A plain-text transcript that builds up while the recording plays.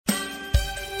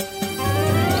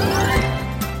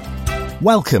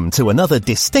Welcome to another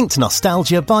Distinct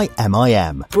Nostalgia by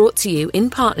MIM. Brought to you in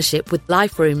partnership with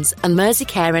Life Rooms and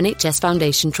Merseycare NHS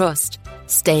Foundation Trust.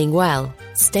 Staying well,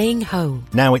 staying home.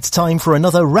 Now it's time for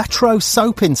another retro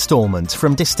soap instalment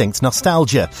from Distinct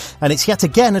Nostalgia, and it's yet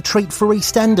again a treat for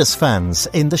EastEnders fans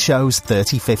in the show's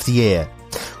 35th year.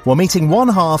 We're meeting one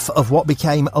half of what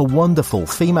became a wonderful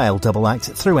female double act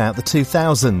throughout the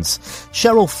 2000s.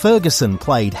 Cheryl Ferguson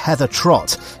played Heather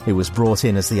Trott, who was brought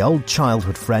in as the old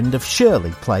childhood friend of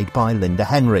Shirley, played by Linda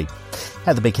Henry.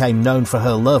 Heather became known for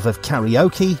her love of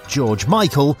karaoke, George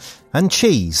Michael, and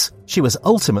cheese. She was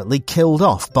ultimately killed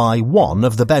off by one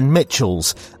of the Ben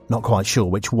Mitchells. Not quite sure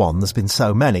which one, there's been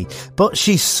so many, but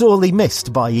she's sorely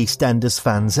missed by EastEnders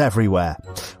fans everywhere.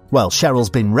 Well, Cheryl's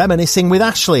been reminiscing with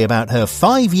Ashley about her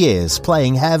 5 years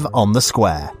playing Hev on the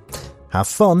Square. Have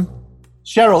fun.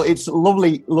 Cheryl, it's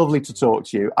lovely to talk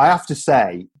to you. I have to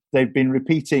say, they've been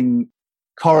repeating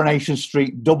Coronation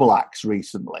Street double acts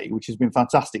recently, which has been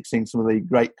fantastic, seeing some of the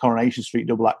great Coronation Street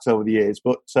double acts over the years.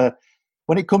 But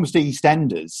when it comes to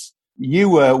EastEnders, you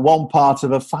were one part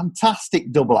of a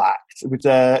fantastic double act with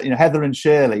Heather and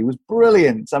Shirley. It was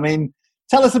brilliant. I mean,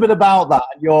 tell us a bit about that,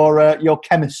 your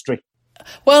chemistry.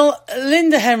 Well,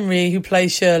 Linda Henry, who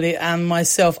plays Shirley, and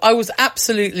myself, I was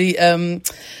absolutely,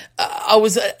 I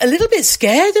was a little bit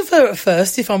scared of her at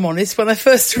first, if I'm honest. When I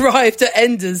first arrived at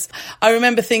Enders, I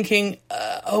remember thinking,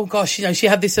 oh gosh, she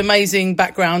had this amazing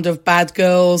background of Bad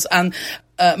Girls and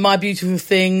My Beautiful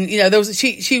Thing.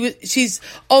 She's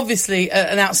obviously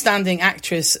an outstanding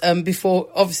actress before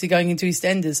obviously going into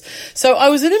EastEnders. So I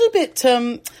was a little bit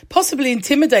possibly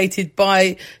intimidated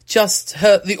by just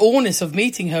the awness of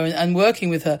meeting her and working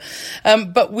with her.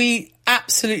 But we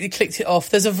absolutely clicked it off.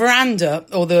 There's a veranda,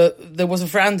 or there was a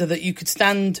veranda that you could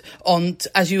stand on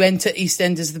as you enter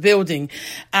EastEnders, the building,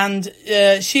 and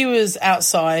she was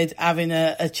outside having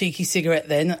a cheeky cigarette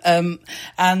then,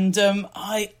 and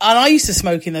I used to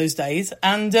smoke in those days,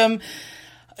 and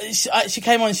she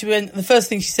came on and she went, the first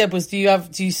thing she said was, do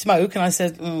you smoke? And I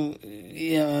said,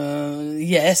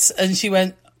 yes. And she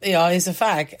went, yeah, he's a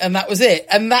fag. And that was it.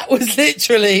 And that was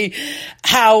literally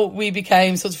how we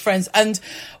became sort of friends. And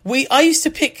I used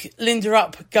to pick Linda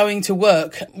up going to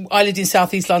work. I lived in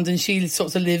South East London. She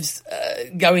sort of lives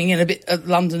going in a bit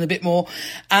London a bit more.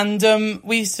 And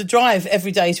we used to drive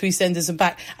every day to EastEnders and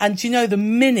back. And the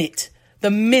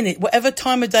minute, whatever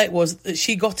time of day it was that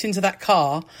she got into that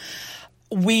car,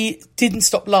 we didn't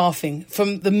stop laughing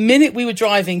from the minute we were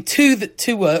driving to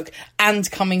work and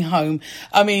coming home.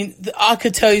 I mean, I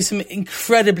could tell you some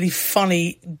incredibly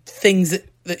funny things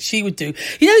that she would do.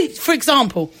 For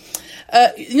example,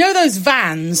 those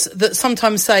vans that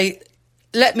sometimes say,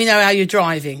 let me know how you're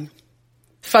driving,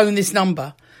 phone this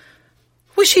number.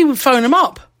 Well, she would phone them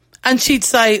up. And she'd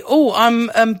say, "Oh,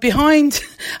 I'm behind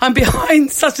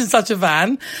such and such a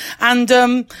van, and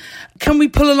can we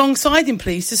pull alongside him,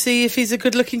 please, to see if he's a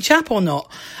good-looking chap or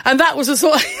not?" And that was a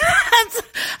sort of,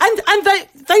 and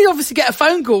they obviously get a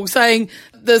phone call saying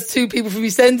there's two people from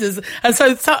EastEnders, and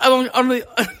so on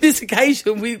this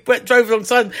occasion we drove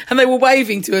alongside and they were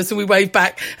waving to us and we waved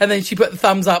back, and then she put the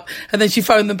thumbs up and then she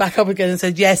phoned them back up again and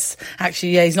said, yes,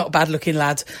 actually, yeah, he's not a bad-looking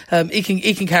lad. He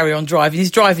can carry on driving.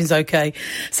 His driving's okay.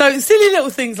 So silly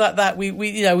little things like that. We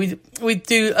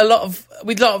do a lot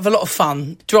of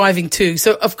fun driving too.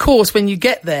 So of course, when you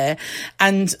get there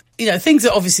and things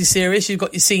are obviously serious. You've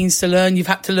got your scenes to learn. You've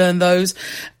had to learn those.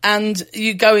 And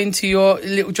you go into your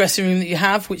little dressing room that you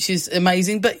have, which is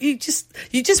amazing. But you just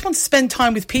want to spend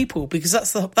time with people, because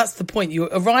that's the point. You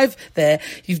arrive there,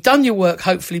 you've done your work,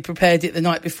 hopefully prepared it the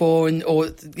night before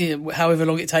or however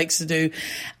long it takes to do.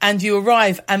 And you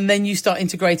arrive and then you start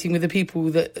integrating with the people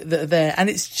that are there. And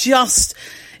it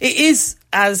is,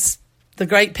 as the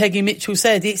great Peggy Mitchell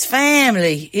said, it's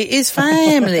family. It is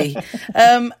family.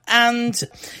 And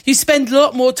you spend a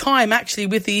lot more time actually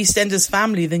with the EastEnders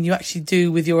family than you actually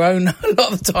do with your own a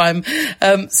lot of the time.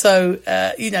 So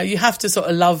you have to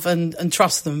sort of love and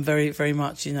trust them very, very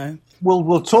much,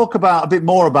 We'll talk a bit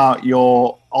more about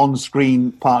your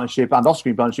on-screen partnership and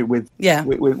off-screen partnership with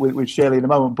Shirley in a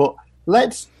moment. But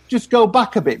let's just go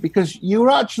back a bit, because you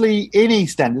were actually in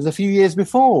EastEnders a few years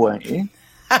before, weren't you?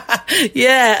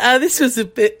 Yeah, this was a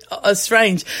bit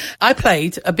strange. I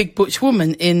played a big butch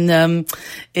woman in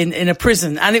a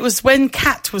prison, and it was when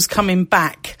Kat was coming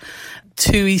back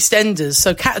to EastEnders.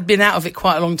 So Kat had been out of it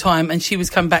quite a long time, and she was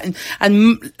coming back.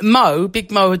 And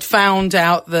Big Mo had found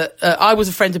out that I was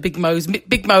a friend of Big Mo's.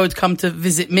 Big Mo had come to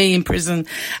visit me in prison,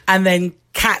 and then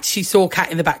she saw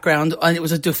Kat in the background, and it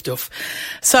was a duff.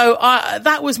 So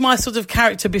that was my sort of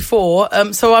character before.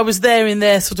 So I was there in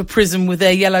their sort of prison with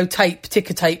their yellow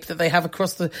ticker tape that they have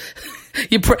across the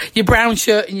your brown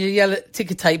shirt and your yellow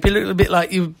ticker tape. You look a bit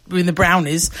like you were in the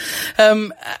Brownies,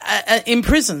 in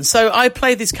prison. So I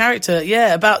played this character,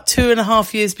 about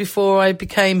 2.5 years before I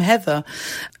became Heather.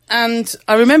 And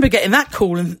I remember getting that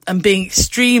call and being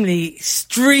extremely,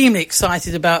 extremely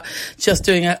excited about just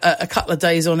doing a couple of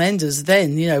days on Enders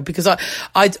then, because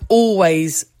I'd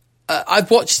always, I've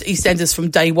watched EastEnders from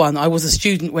day one. I was a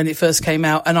student when it first came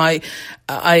out, and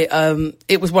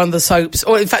it was one of the soaps,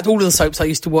 or in fact all of the soaps I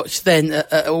used to watch then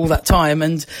all that time,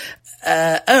 and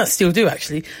I still do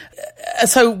actually.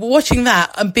 So watching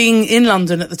that and being in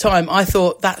London at the time, I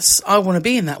thought I want to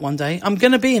be in that one day. I'm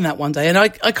going to be in that one day. And I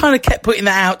kind of kept putting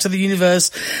that out to the universe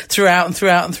throughout.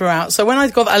 So when I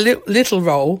got that little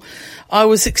role, I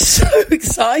was so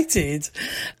excited.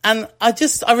 And I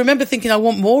remember thinking, I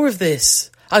want more of this.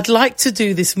 I'd like to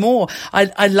do this more.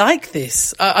 I like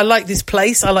this. I like this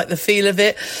place. I like the feel of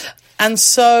it. And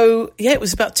so, it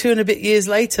was about 2 and a bit years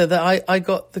later that I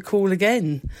got the call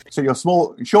again. So your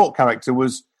short character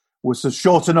was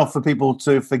short enough for people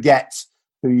to forget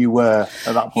who you were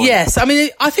at that point. Yes. I mean,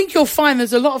 I think you'll find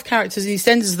there's a lot of characters in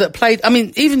EastEnders that played, I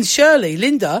mean, even Shirley,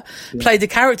 Linda, played a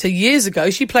character years ago.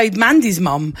 She played Mandy's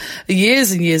mum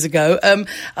years and years ago.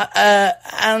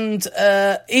 And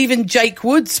even Jake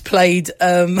Woods played,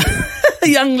 a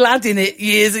young lad in it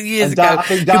years and years ago. I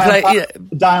think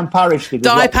Diane Parrish did.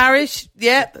 Di Parrish,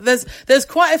 there's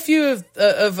quite a few of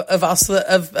us that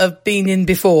have been in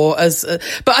before,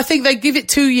 but I think they give it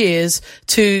 2 years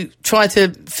to try to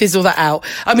fizzle that out.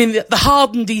 I mean, the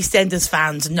hardened EastEnders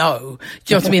fans know.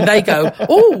 Do you know what I mean? They go,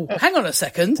 oh, hang on a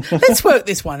second, let's work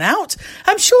this one out.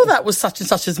 I'm sure that was such and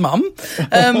such's mum,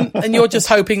 and you're just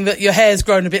hoping that your hair's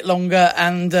grown a bit longer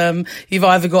and you've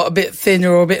either got a bit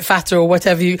thinner or a bit fatter or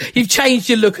whatever. You've changed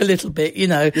your look a little bit,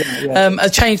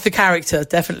 changed the character,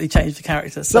 definitely changed the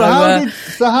character. So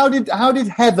how did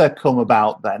Heather come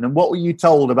about then, and what were you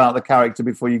told about the character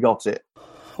before you got it?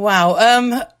 Wow,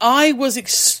 I was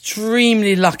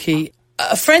extremely lucky.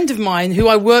 A friend of mine who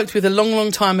I worked with a long, long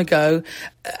time ago.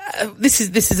 This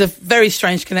is a very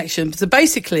strange connection. So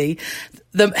basically,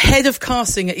 the head of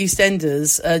casting at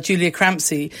EastEnders, Julia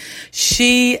Crampsey,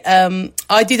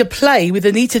 I did a play with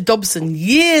Anita Dobson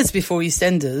years before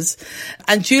EastEnders,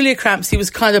 and Julia Crampsey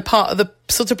was kind of part of the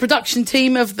sort of production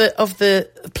team of the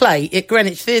play at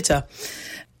Greenwich Theatre.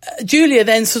 Julia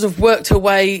then sort of worked her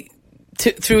way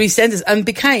through EastEnders and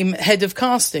became head of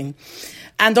casting.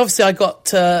 And obviously I got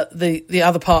the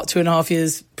other part 2.5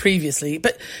 years previously.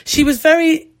 But she was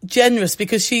very generous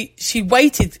because she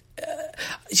waited.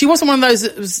 She wasn't one of those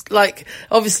that was like,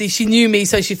 obviously she knew me,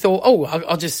 so she thought, oh,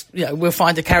 I'll just, we'll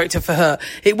find a character for her.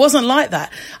 It wasn't like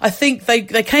that. I think they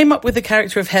came up with the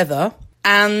character of Heather,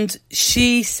 and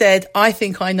she said, I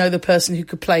think I know the person who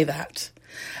could play that.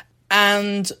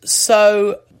 And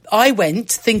so I went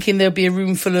thinking there'd be a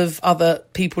room full of other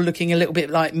people looking a little bit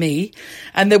like me,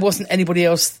 and there wasn't anybody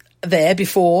else there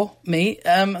before me.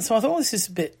 So I thought, this is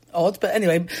a bit odd. But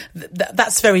anyway,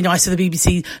 that's very nice of the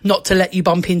BBC not to let you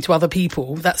bump into other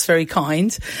people. That's very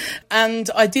kind. And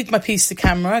I did my piece to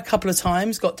camera a couple of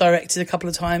times, got directed a couple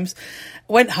of times,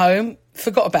 went home,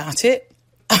 forgot about it.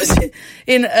 I was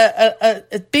in a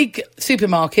big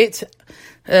supermarket,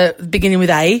 beginning with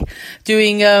A,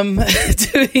 doing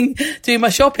my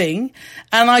shopping,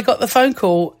 and I got the phone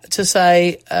call to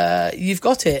say, you've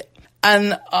got it.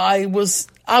 And I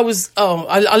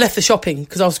left the shopping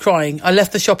because I was crying. I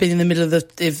left the shopping in the middle of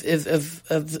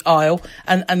the aisle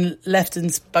and left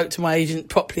and spoke to my agent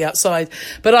properly outside.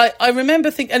 But I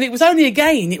remember thinking, and it was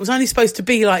only supposed to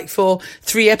be like for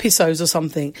 3 episodes or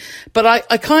something. But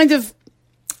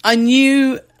I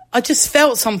knew, I just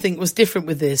felt something was different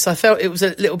with this. I felt it was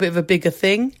a little bit of a bigger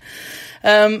thing.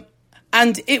 And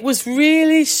it was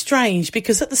really strange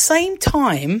because at the same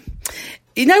time,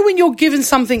 when you're given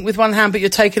something with one hand but you're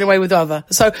taken away with the other.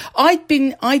 So I'd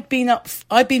been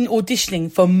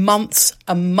auditioning for months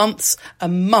and months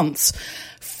and months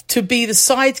to be the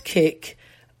sidekick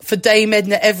for Dame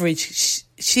Edna Everage.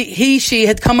 She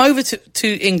had come over to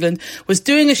England, was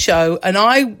doing a show, and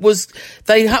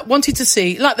they wanted to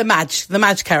see, like the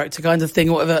Madge character kind of thing,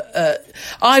 or whatever.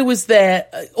 I was there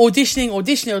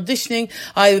auditioning.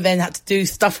 I then had to do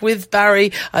stuff with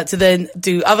Barry, to then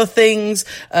do other things,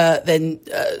 then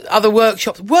other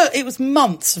workshops. It was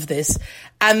months of this.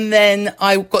 And then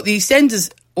I got the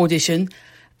EastEnders audition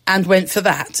and went for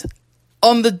that.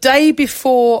 On the day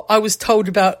before I was told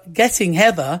about getting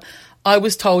Heather, I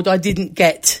was told I didn't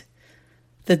get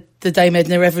the Dame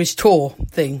Edna Everage tour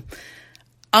thing.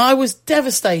 I was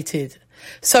devastated.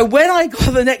 So when I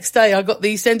got the next day, I got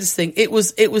the EastEnders thing. It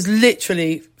was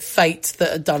literally fate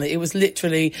that had done it. It was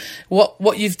literally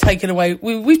what you've taken away.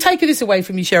 We've taken this away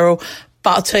from you, Cheryl.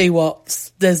 But I'll tell you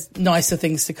what, there's nicer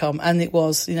things to come. And it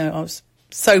was, I was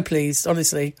so pleased,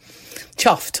 honestly,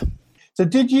 chuffed. So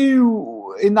did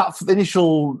you, in that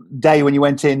initial day when you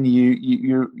went in,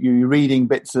 you reading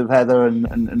bits of Heather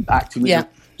and acting with yeah.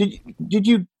 her, did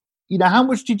you, how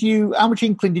much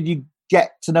inkling did you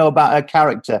get to know about her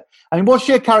character? I mean, was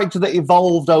she a character that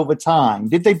evolved over time?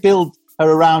 Did they build her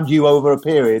around you over a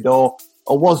period, or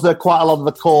was there quite a lot of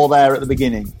the core there at the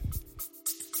beginning?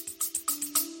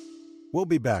 We'll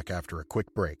be back after a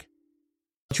quick break.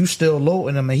 You still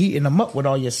loading them and heating them up with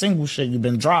all your single shit you've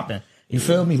been dropping. You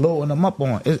feel me? Loading them up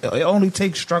on. It only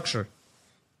takes structure.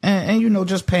 And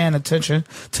just paying attention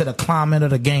to the climate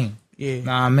of the game. Yeah.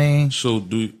 Know what I mean? So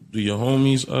do your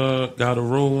homies got a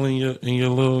role in your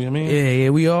little, Yeah,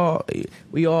 we all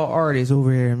artists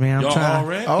over here, man. I'm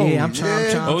trying. Already? I'm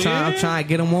trying to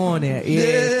get them on there.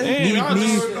 Yeah.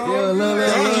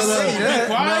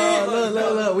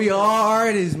 Look. We all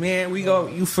artists, man.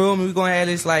 You feel me? We gonna have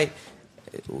this like,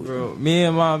 bro, me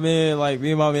and my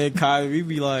man Kai, we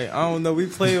be like, I don't know, we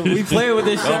play with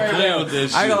this shit right now. I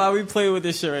ain't gonna lie, we play with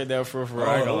this shit right now for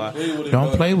I ain't gonna lie.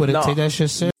 Don't play with it. No. Take that shit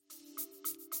serious.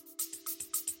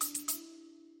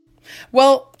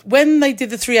 Well, when they did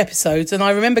the 3 episodes, and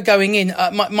I remember going in,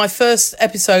 my first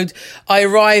episode, I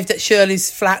arrived at Shirley's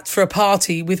flat for a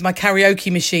party with my karaoke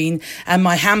machine and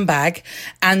my handbag,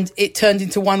 and it turned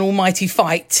into one almighty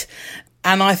fight.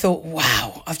 And I thought,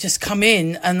 wow, I've just come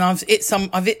in and I've hit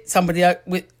somebody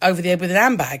over the head with an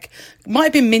handbag. It might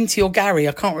have been Minty or Gary.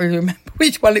 I can't really remember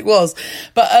which one it was.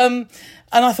 But, and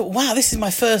I thought, wow, this is my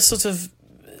first sort of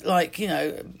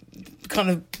kind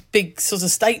of big sort of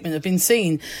statement I've been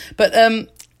seen. But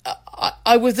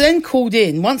I was then called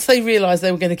in once they realised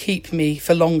they were going to keep me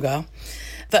for longer.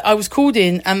 That I was called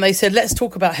in and they said, let's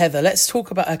talk about Heather. Let's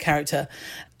talk about her character.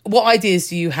 What ideas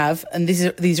do you have? And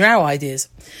these are our ideas.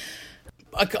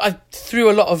 I threw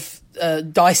a lot of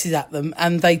dices at them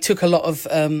and they took a lot of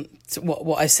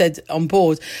what I said on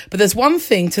board. But there's one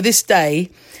thing to this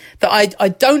day that I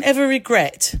don't ever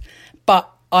regret, but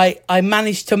I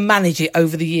managed to manage it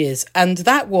over the years, and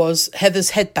that was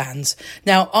Heather's headbands.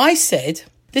 Now, I said,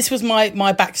 this was my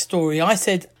backstory. I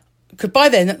said, because by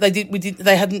then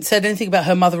they hadn't said anything about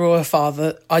her mother or her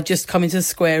father. I'd just come into the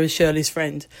square as Shirley's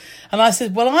friend. And I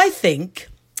said, well, I think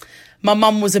my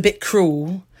mum was a bit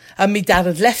cruel and my dad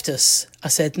had left us, I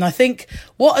said. And I think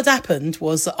what had happened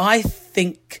was that I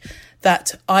think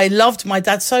that I loved my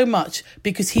dad so much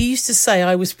because he used to say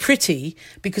I was pretty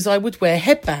because I would wear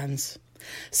headbands.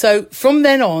 So from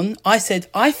then on, I said,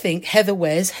 I think Heather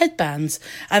wears headbands,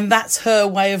 and that's her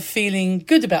way of feeling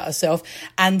good about herself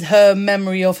and her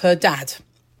memory of her dad.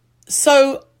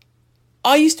 So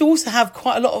I used to also have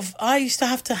I used to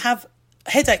have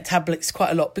headache tablets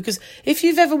quite a lot, because if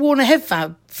you've ever worn a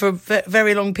headband for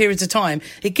very long periods of time,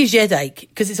 it gives you a headache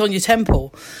because it's on your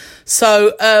temple.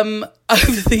 So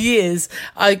over the years,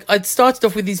 I'd started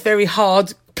off with these very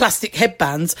hard plastic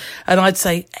headbands, and I'd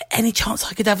say, any chance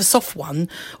I could have a soft one?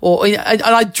 And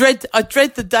I dread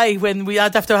the day when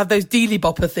I'd have to have those dealy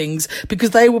bopper things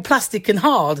because they were plastic and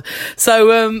hard.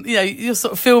 So you're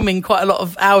sort of filming quite a lot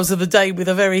of hours of the day with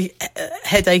a very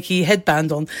headachy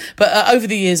headband on. But over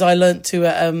the years, I learnt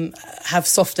to have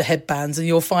softer headbands, and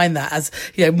you'll find that as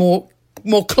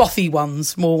more clothy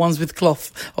ones, more ones with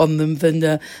cloth on them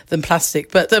than plastic.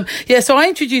 But so I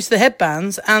introduced the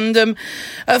headbands, and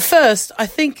at first I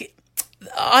think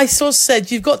I sort of said,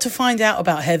 you've got to find out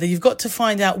about Heather. You've got to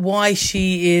find out why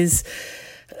she's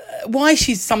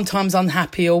sometimes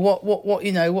unhappy, or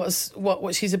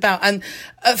what she's about. And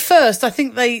at first I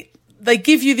think they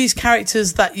give you these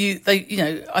characters that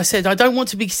I said, I don't want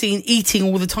to be seen eating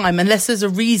all the time unless there's a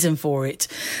reason for it.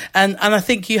 And I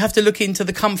think you have to look into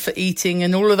the comfort eating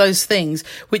and all of those things,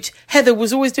 which Heather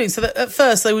was always doing. So that at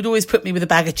first they would always put me with a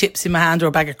bag of chips in my hand, or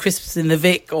a bag of crisps in the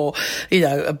Vic, or,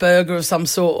 a burger of some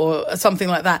sort, or something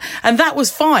like that. And that was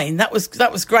fine. That was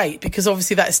great, because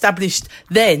obviously that established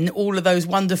then all of those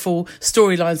wonderful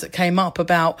storylines that came up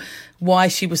about why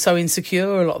she was so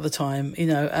insecure a lot of the time,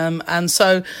 and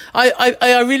so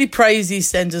I really praise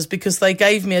EastEnders, because they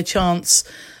gave me a chance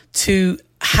to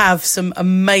have some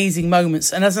amazing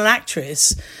moments. And as an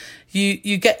actress,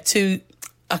 you get to,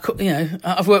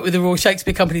 I've worked with the Royal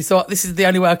Shakespeare Company, so this is the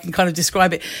only way I can kind of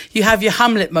describe it. You have your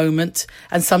Hamlet moment,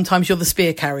 and sometimes you're the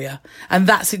spear carrier. And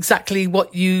that's exactly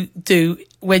what you do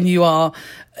when you are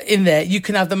in there. You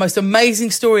can have the most amazing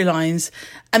storylines,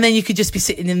 and then you could just be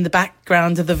sitting in the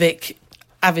background of the Vic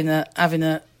having a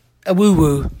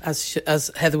woo-woo,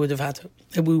 as Heather would have had,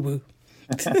 a woo-woo.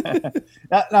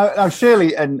 Now,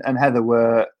 Shirley and Heather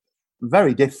were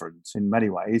very different in many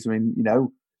ways. I mean,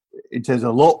 in terms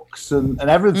of looks and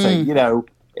everything, they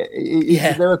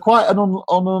were quite an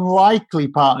unlikely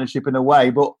partnership in a way,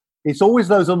 but it's always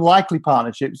those unlikely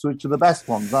partnerships which are the best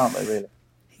ones, aren't they, really?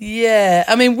 Yeah.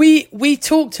 I mean, we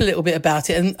talked a little bit about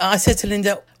it, and I said to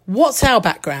Linda, what's our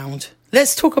background?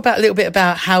 Let's talk a little bit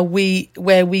about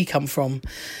where we come from.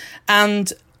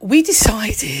 And we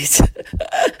decided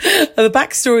the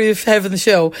backstory of Heather and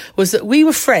Shell was that we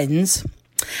were friends,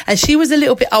 and she was a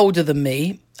little bit older than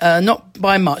me, not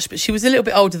by much, but she was a little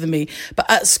bit older than me. But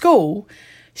at school,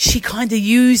 she kind of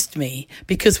used me,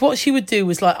 because what she would do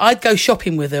was, like, I'd go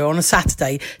shopping with her on a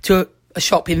Saturday to a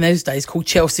shop in those days called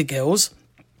Chelsea Girls,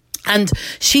 and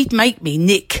she'd make me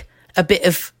nick a bit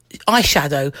of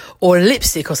eyeshadow or a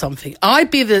lipstick or something. I'd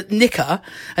be the nicker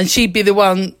and she'd be the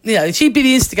one, she'd be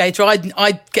the instigator.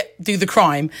 I'd do the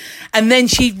crime, and then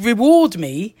she'd reward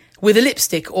me with a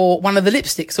lipstick or one of the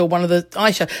lipsticks or one of the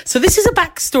eyeshadow. So this is a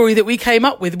backstory that we came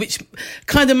up with, which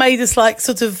kind of made us like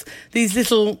sort of these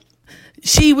little,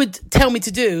 she would tell me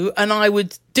to do and I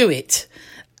would do it.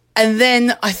 And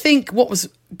then I think what was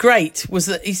great was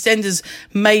that EastEnders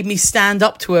made me stand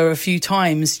up to her a few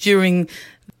times during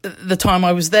the time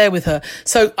I was there with her.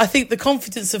 So I think the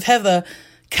confidence of Heather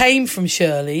came from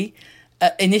Shirley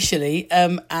initially,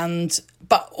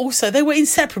 but also they were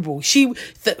inseparable.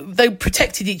 They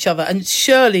protected each other, and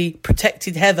Shirley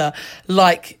protected Heather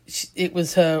like it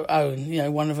was her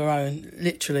own, one of her own,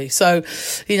 literally. So,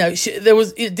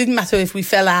 it didn't matter if we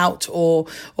fell out or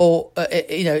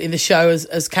in the show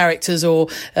as characters, or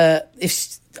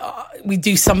if we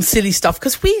do some silly stuff,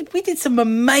 because we did some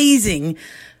amazing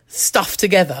stuff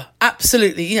together.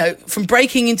 Absolutely. From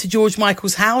breaking into George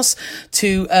Michael's house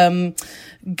to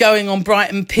going on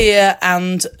Brighton Pier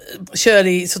and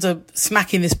Shirley sort of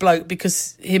smacking this bloke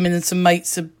because him and some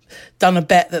mates had done a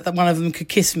bet that one of them could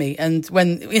kiss me. And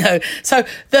when, so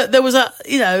there was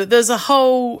there's a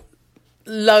whole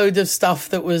load of stuff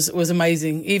that was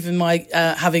amazing. Even my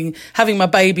having my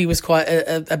baby was quite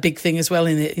a big thing as well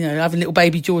in it. Having little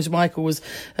baby George Michael was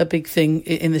a big thing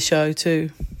in the show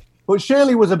too. But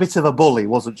Shirley was a bit of a bully,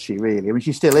 wasn't she, really? I mean,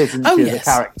 she still is, isn't she, as a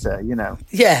character,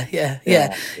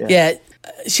 Yeah.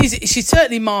 She's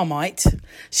certainly Marmite.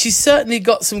 She's certainly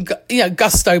got some,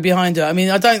 gusto behind her. I mean,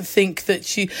 I don't think that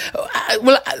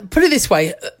put it this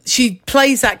way, she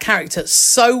plays that character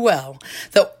so well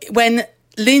that when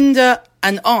Linda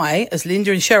and I, as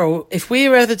Linda and Cheryl, if we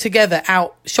were ever together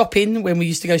out shopping, when we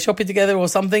used to go shopping together or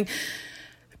something,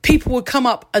 people would come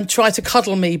up and try to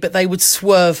cuddle me, but they would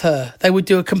swerve her. They would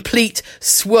do a complete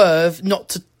swerve,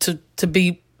 not to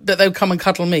be, that they would come and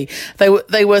cuddle me. They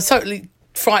were totally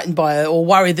frightened by her or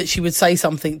worried that she would say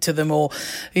something to them or,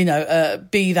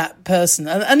 be that person.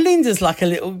 And Linda's like a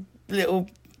little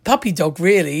puppy dog,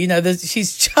 really.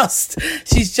 She's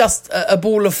just a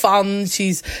ball of fun.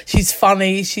 She's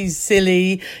funny. She's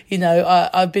silly.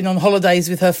 I've been on holidays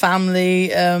with her family.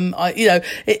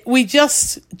 We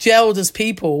just gelled as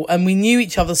people, and we knew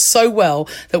each other so well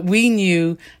that we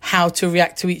knew how to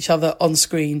react to each other on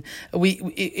screen.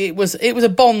 It was a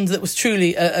bond that was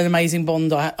truly an amazing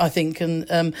bond, I think,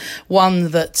 and one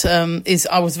that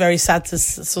I was very sad to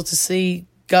sort of see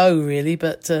go, really,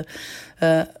 but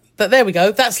there we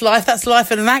go. That's life. That's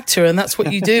life as an actor, and that's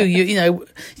what you do.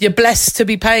 You're blessed to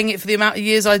be playing it for the amount of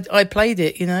years I played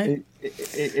it.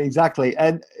 Exactly.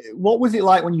 And what was it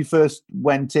like when you first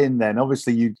went in? Then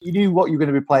obviously you knew what you were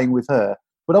going to be playing with her,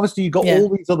 but obviously you got all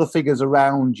these other figures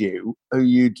around you who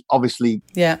you'd obviously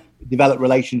develop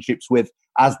relationships with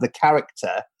as the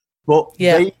character. But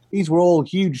these were all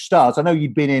huge stars. I know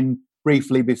you'd been in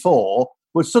briefly before,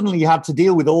 but suddenly you had to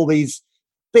deal with all these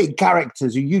big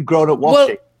characters who you'd grown up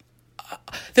watching.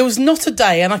 There was not a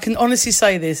day, and I can honestly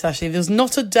say this, Ashley, there was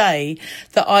not a day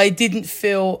that I didn't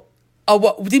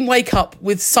didn't wake up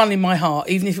with sun in my heart,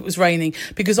 even if it was raining,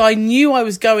 because I knew I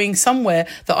was going somewhere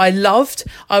that I loved.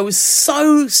 I was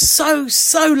so, so,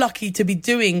 so lucky to be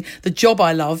doing the job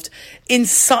I loved in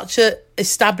such a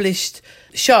established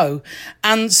show.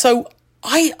 And so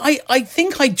I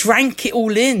think I drank it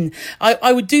all in.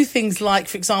 I would do things like,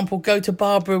 for example, go to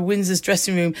Barbara Windsor's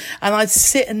dressing room and I'd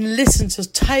sit and listen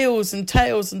to tales and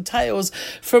tales and tales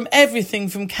from everything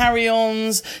from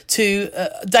Carry-Ons to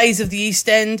Days of the East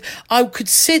End. I could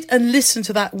sit and listen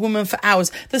to that woman for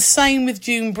hours. The same with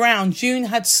June Brown. June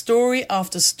had story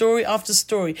after story after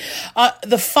story.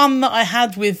 The fun that I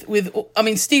had with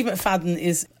Steve McFadden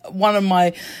is one of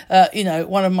my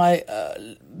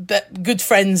good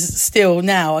friends still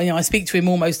now. I speak to him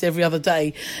almost every other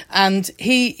day, and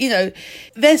he,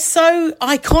 they're so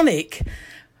iconic,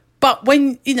 But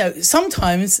when,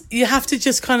 sometimes you have to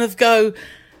just kind of go,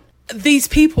 these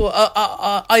people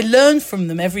I learn from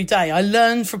them every day.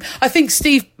 I think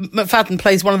Steve McFadden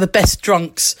plays one of the best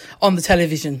drunks on the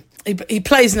television. He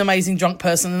plays an amazing drunk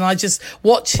person, and I just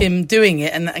watch him doing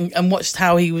it and watched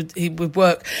how he would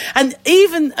work. And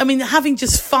even, having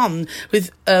just fun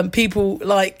with people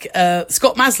like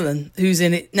Scott Maslen, who's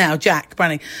in it now, Jack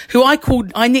Branning, who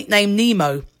I nicknamed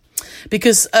Nemo,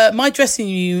 because my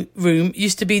dressing room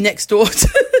used to be next door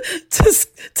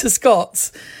to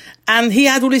Scott's. And he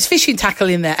had all his fishing tackle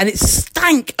in there, and it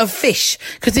stank of fish,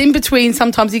 because in between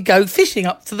sometimes he'd go fishing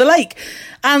up to the lake.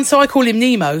 And so I call him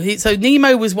Nemo. So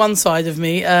Nemo was one side of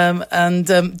me, and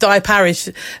Di Parish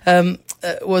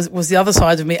was the other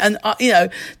side of me. And,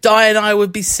 Di and I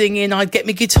would be singing. I'd get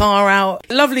my guitar out.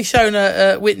 Lovely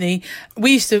Shona Whitney.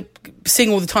 We used to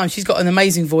sing all the time. She's got an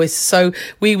amazing voice. So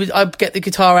I'd get the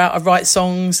guitar out, I'd write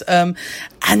songs. And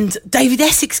David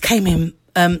Essex came in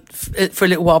for a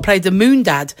little while, played the Moon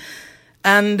Dad.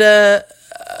 And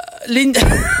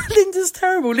Linda's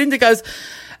terrible. Linda goes,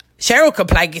 Cheryl can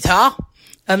play guitar.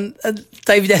 And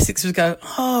David Essex would go,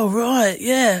 oh, right,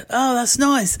 yeah, oh, that's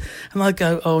nice. And I'd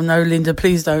go, oh, no, Linda,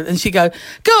 please don't. And she'd go,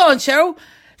 go on, Cheryl,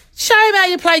 show him how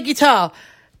you play guitar.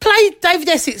 Play David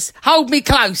Essex, Hold Me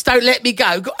Close, Don't Let Me Go.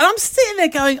 And I'm sitting there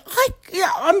going,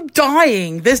 I'm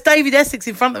dying. There's David Essex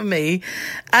in front of me.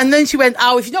 And then she went,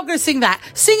 oh, if you're not going to sing that,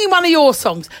 sing in one of your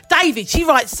songs. David, she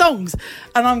writes songs.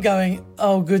 And I'm going,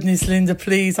 oh, goodness, Linda,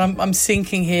 please, I'm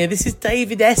sinking here. This is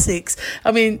David Essex.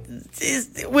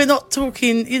 We're not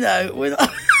talking, we're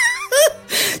not...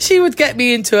 She would get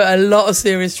me into a lot of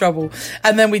serious trouble.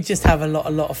 And then we'd just have a lot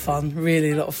of fun,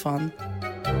 really a lot of fun.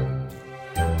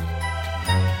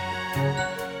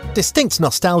 Distinct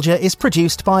Nostalgia is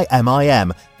produced by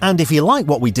MIM, and if you like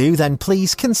what we do, then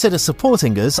please consider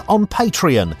supporting us on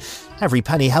Patreon. Every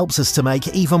penny helps us to make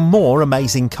even more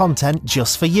amazing content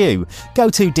just for you. Go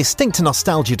to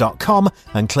distinctnostalgia.com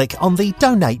and click on the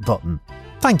donate button.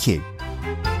 Thank you.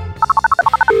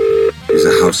 Is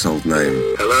a household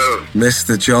name. Hello.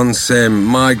 Mr. John Sim.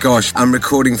 My gosh, I'm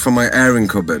recording from my airing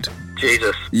cupboard.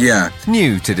 Jesus. Yeah.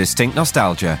 New to Distinct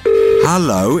Nostalgia.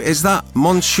 Hello, is that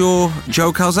Monsieur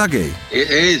Joe Calzaghe? It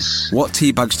is. What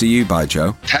tea bags do you buy,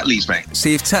 Joe? Tetley's, mate.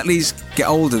 See, if Tetley's get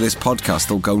hold of this podcast,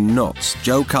 they'll go nuts.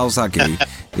 Joe Calzaghe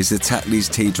is the Tetley's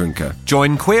tea drinker.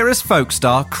 Join queer as folk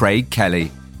star Craig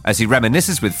Kelly as he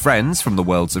reminisces with friends from the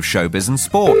worlds of showbiz and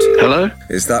sport. Hello?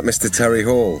 Is that Mr. Terry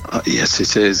Hall? Yes,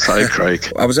 it is. Hi,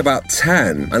 Craig. I was about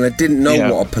 10 and I didn't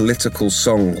know what a political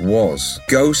song was.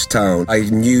 Ghost Town, I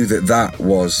knew that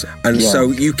was. And so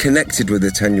you connected with a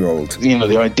 10-year-old.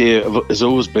 The idea has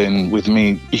always been with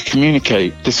me, you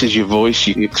communicate. This is your voice,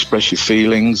 you express your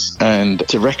feelings, and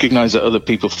to recognise that other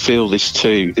people feel this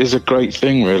too is a great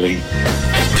thing, really.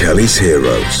 Kelly's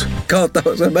Heroes. God, that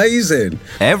was amazing.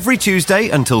 Every Tuesday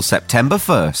until September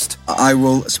 1st. I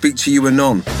will speak to you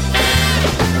anon.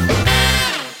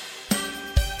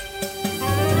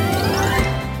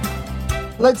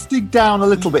 Let's dig down a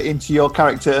little bit into your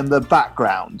character and the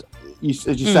background. As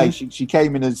you say, she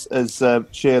came in as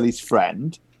Shirley's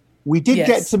friend. We did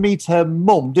get to meet her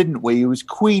mum, didn't we? Who was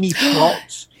Queenie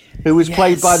Trott, who was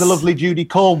played by the lovely Judy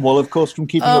Cornwell, of course, from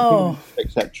Keeping Up,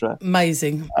 etc.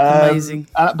 Amazing.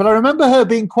 But I remember her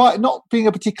being not being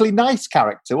a particularly nice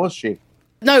character, was she?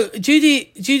 No,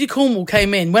 Judy Cornwell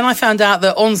came in when I found out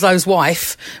that Onslow's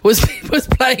wife was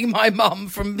playing my mum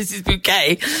from Mrs.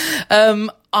 Bouquet.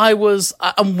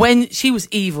 And when she was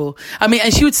evil, and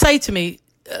she would say to me,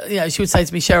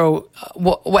 Cheryl,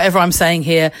 whatever I'm saying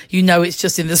here, it's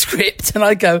just in the script. And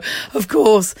I go, of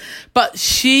course. But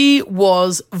she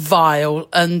was vile.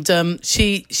 And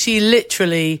she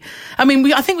literally,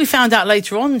 I think we found out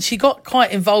later on, she got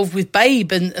quite involved with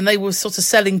Babe and they were sort of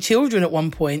selling children at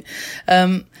one point,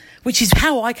 which is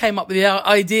how I came up with the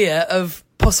idea of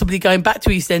possibly going back to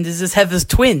EastEnders as Heather's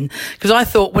twin. Because I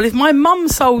thought, well, if my mum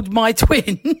sold my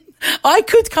twin, I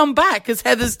could come back as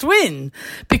Heather's twin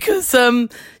because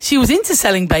she was into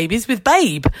selling babies with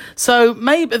Babe. So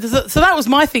that was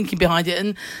my thinking behind it,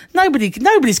 and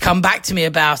nobody's come back to me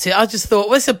about it. I just thought,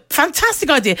 well, it's a fantastic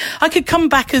idea. I could come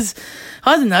back as,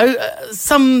 I don't know,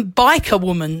 some biker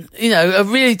woman, a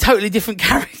really totally different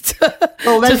character.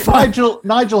 Well, then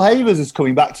Nigel Havers is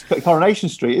coming back to Coronation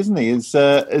Street, isn't he?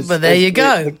 Well, there you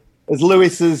go. As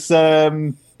Lewis's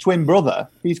twin brother,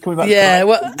 he's coming back. Yeah,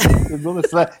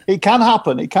 so it can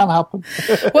happen. It can happen.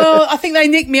 Well, I think they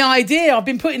nicked my idea. I've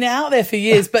been putting it out there for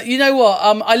years, but you know what?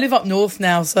 I live up north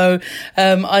now, so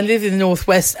I live in the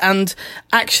northwest, and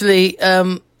actually,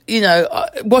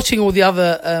 watching all the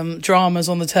other dramas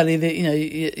on the telly,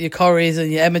 your Corries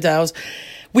and your Emmerdales.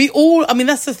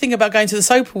 that's the thing about going to the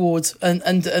soap awards and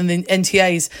the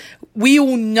NTAs. We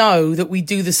all know that we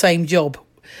do the same job.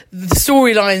 The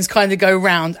storylines kind of go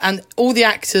round, and all the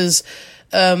actors,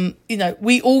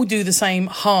 we all do the same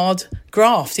hard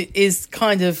graft. It is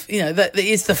kind of, that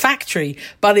is the factory,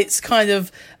 but it's kind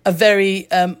of a very,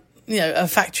 a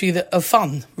factory of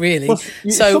fun, really. Well,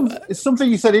 it's something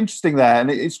you said interesting there,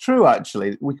 and it's true,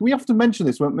 actually. We often mention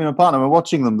this when me and my partner were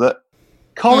watching them, that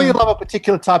Corrie will have a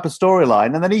particular type of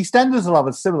storyline, and then EastEnders will have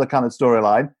a similar kind of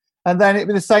storyline, and then it'll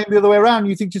be the same the other way around.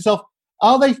 You think to yourself,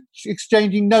 are they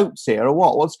exchanging notes here, or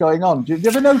what? What's going on? Do you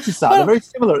ever notice that? They're very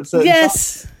similar at certain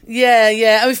times.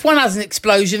 Yeah. If one has an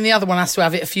explosion, the other one has to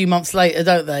have it a few months later,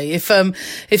 don't they?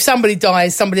 If somebody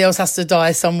dies, somebody else has to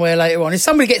die somewhere later on. If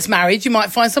somebody gets married, you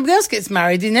might find somebody else gets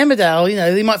married in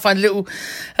Emmerdale. You might find a little.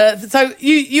 So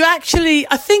you actually,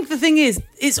 I think the thing is,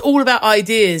 it's all about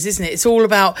ideas, isn't it? It's all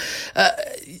about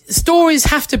stories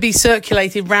have to be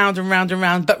circulated round and round and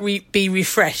round, but be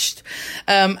refreshed.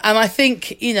 And I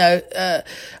think I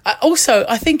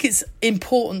think it's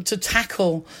important to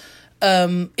tackle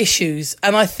issues,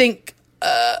 and I think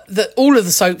that all of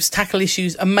the soaps tackle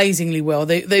issues amazingly well.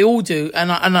 They all do,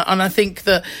 and I think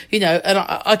that and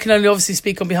I can only obviously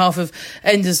speak on behalf of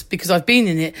Enders because I've been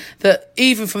in it. That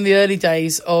even from the early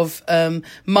days of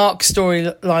Mark's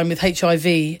storyline with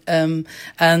HIV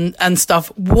and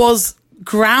stuff was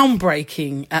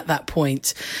groundbreaking at that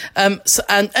point,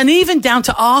 and even down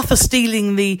to Arthur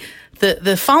stealing the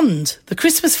fund, the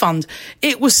Christmas fund.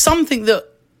 It was something that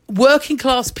working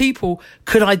class people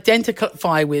could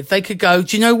identify with. They could go,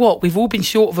 do you know what? We've all been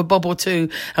short of a bob or two,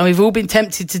 and we've all been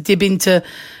tempted to dib into,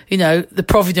 the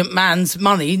provident man's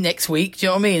money next week. Do you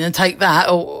know what I mean? And take that.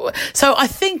 So I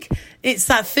think it's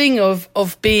that thing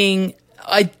of being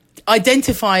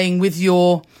identifying with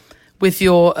your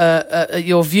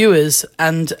viewers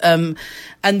and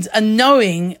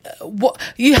knowing what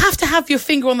you have to have your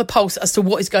finger on the pulse as to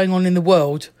what is going on in the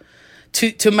world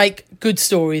to make good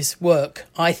stories work,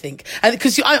 I think. And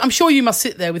because I'm sure you must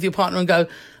sit there with your partner and go,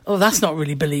 oh, that's not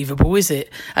really believable, is it?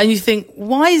 And you think,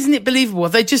 why isn't it believable?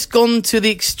 Have they just gone to the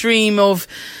extreme of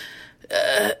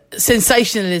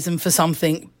sensationalism for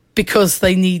something because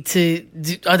they need to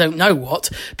do, I don't know what,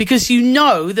 because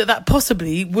that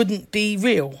possibly wouldn't be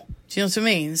real. Do you know what I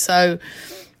mean? So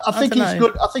I think it's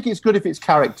good. I think it's good if it's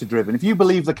character driven. If you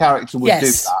believe the character would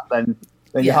do that, then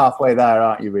you're halfway there,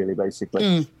 aren't you? Really,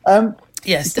 basically.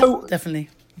 Yes, definitely.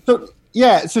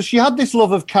 So she had this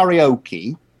love of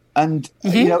karaoke, and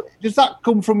does that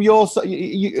come from your?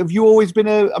 Have you always been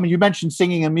you mentioned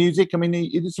singing and music.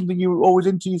 Is it something you were always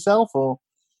into yourself, or?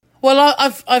 Well,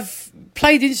 I've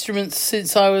played instruments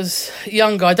since I was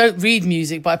younger. I don't read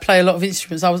music, but I play a lot of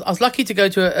instruments. I was lucky to go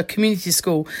to a community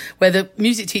school where the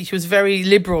music teacher was very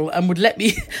liberal and would let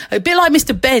me, a bit like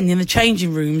Mr. Ben in the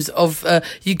changing rooms of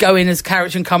you go in as a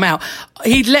character and come out.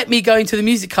 He'd let me go into the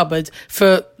music cupboard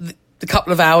for the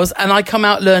couple of hours, and I'd come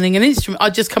out learning an instrument.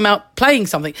 I'd just come out playing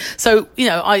something. So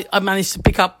I managed to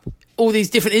pick up all these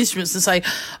different instruments and say,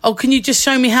 oh, can you just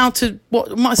show me how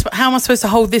am I supposed to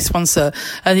hold this one, sir?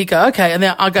 And he'd go, okay. And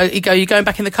then you're going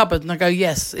back in the cupboard? And I go,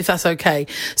 yes, if that's okay.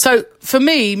 So for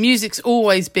me,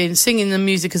 singing and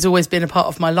music has always been a part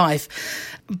of my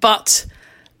life. But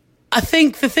I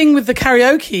think the thing with the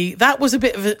karaoke, that was a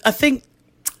bit of I think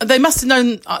they must have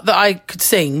known that I could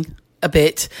sing a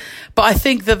bit, but I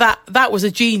think that was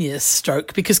a genius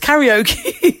stroke, because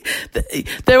karaoke,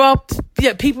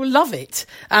 people love it,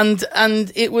 and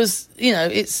it was,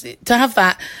 it's to have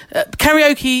that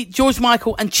karaoke, George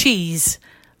Michael and cheese,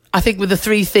 I think were the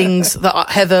three things that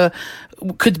Heather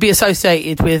could be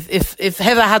associated with. If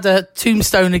Heather had a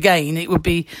tombstone again, it would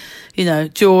be,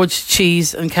 George,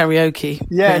 cheese, and karaoke.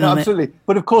 Yeah, no, absolutely.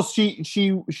 But of course,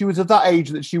 she was at that age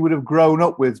that she would have grown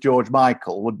up with George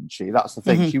Michael, wouldn't she? That's the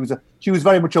thing. Mm-hmm. She was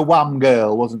very much a Wham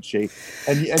girl, wasn't she?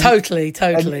 And totally.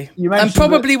 And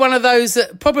probably one of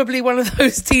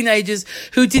those teenagers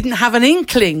who didn't have an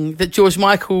inkling that George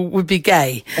Michael would be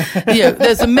gay.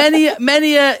 There's many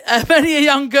a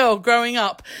young girl growing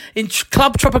up in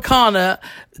Club Tropicana,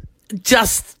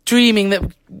 just dreaming that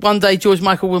one day George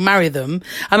Michael will marry them.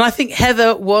 And I think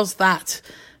Heather was that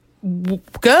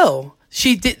girl.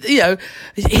 She did,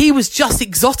 he was just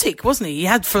exotic, wasn't he? He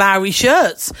had flowery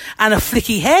shirts and a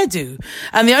flicky hairdo.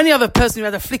 And the only other person who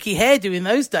had a flicky hairdo in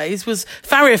those days was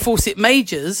Farrier Fawcett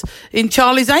Majors in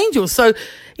Charlie's Angels. So,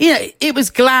 it was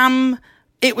glam,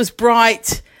 it was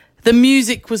bright, the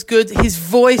music was good, his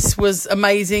voice was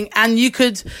amazing, and you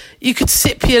could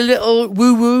sip your little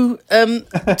woo-woo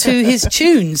to his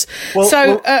tunes.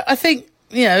 I think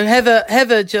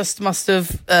Heather just must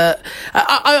have.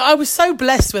 I was so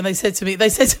blessed when they said to me,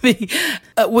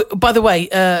 by the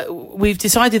way, we've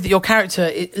decided that your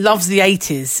character loves the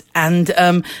 80s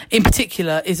and in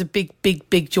particular is a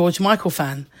big George Michael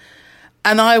fan.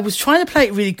 And I was trying to play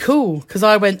it really cool because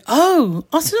I said, oh,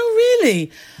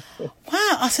 really? Wow.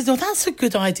 I said, oh, that's a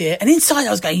good idea. And inside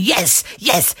I was going, yes,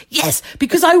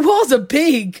 because I was a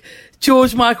big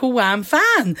George Michael Wham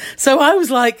fan. So I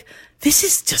was like, this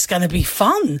is just going to be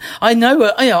fun. I know,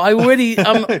 I already,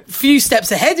 I'm a few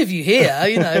steps ahead of you here,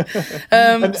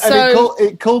 and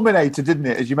it culminated, didn't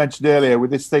it, as you mentioned earlier, with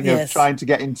this thing of trying to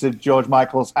get into George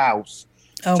Michael's house.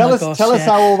 Oh, tell us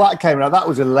how all that came around. That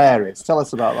was hilarious. Tell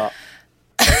us about that.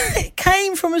 It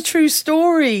came from a true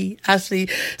story, Ashley.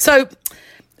 So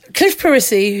Cliff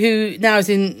Parisi, who now is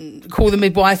in Call the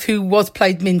Midwife, who was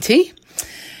played Minty,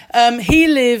 he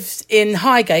lived in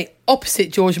Highgate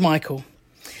opposite George Michael.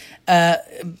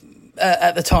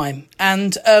 At the time.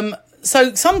 And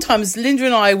so sometimes Linda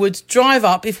and I would drive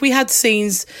up. If we had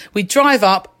scenes, we'd drive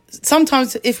up.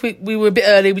 Sometimes if we were a bit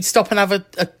early, we'd stop and have a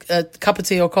cup of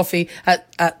tea or coffee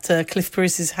at Cliff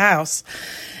Parisi's house.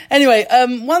 Anyway,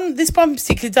 this one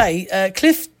particular day,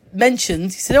 Cliff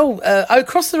mentioned, he said,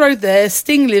 across the road there,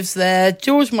 Sting lives there,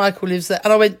 George Michael lives there.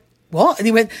 And I went, what? And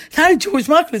he went, no, George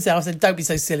Michael lives there. I said, don't be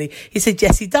so silly. He said,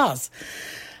 yes, he does.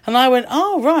 And I went,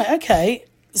 oh, right, okay.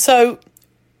 So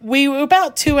we were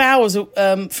about 2 hours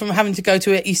from having to go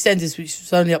to EastEnders, which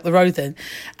was only up the road then.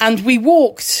 And we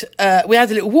walked, we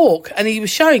had a little walk and he was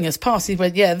showing us past. He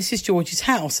went, yeah, this is George's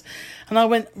house. And I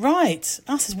went, right.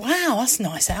 I said, wow, that's a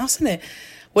nice house, isn't it?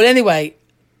 Well, anyway,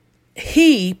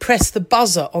 he pressed the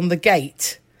buzzer on the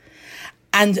gate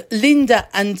and Linda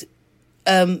and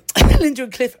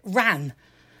Cliff ran.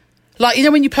 Like,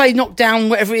 when you play knockdown,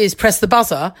 whatever it is, press the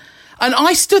buzzer. And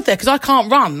I stood there because I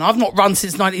can't run. I've not run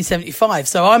since 1975,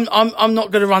 so I'm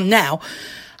not going to run now.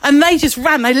 And they just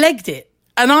ran. They legged it.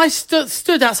 And I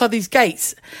stood outside these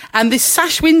gates, and this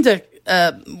sash window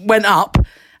went up,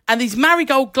 and these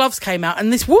marigold gloves came out,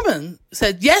 and this woman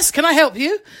said, "Yes, can I help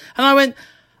you?" And I went,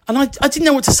 and I didn't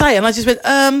know what to say, and I just went,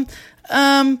 I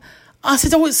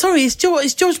said, "Oh, sorry, is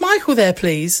George Michael there,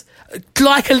 please?"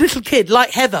 Like a little kid, like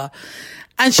Heather.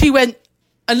 And she went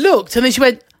and looked, and then she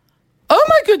went, "Oh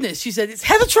my goodness," she said, "it's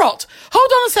Heather Trott.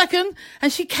 Hold on a second."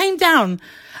 And she came down.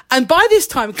 And by this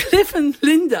time, Cliff and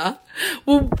Linda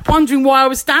were wondering why I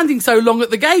was standing so long at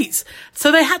the gates.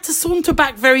 So they had to saunter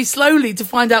back very slowly to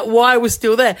find out why I was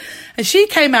still there. And she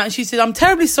came out and she said, "I'm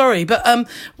terribly sorry, but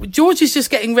George is just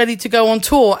getting ready to go on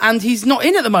tour and he's not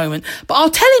in at the moment. But I'll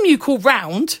tell him you called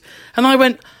round." And I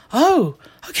went, "Oh,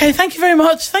 okay, thank you very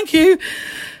much. Thank you."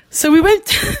 So we went,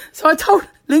 so I told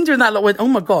Linda and that lot went, "Oh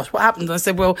my gosh, what happened?" And I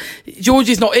said, "Well, George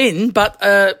is not in, but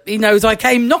he knows I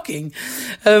came knocking."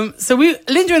 So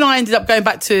Linda and I ended up going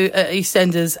back to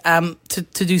EastEnders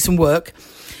to do some work.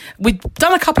 We'd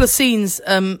done a couple of scenes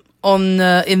in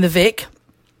the Vic,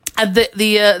 and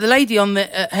the lady on the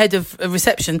head of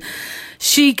reception,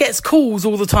 she gets calls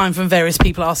all the time from various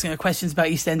people asking her questions about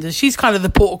EastEnders. She's kind of the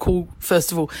port of call,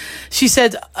 first of all. She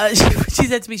said, she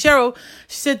said to me, "Cheryl,"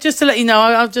 she said, "just to let you know,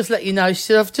 I'll just let you know." She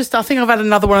said, I think I've had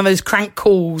another one of those crank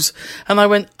calls." And I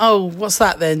went, "Oh, what's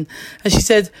that then?" And she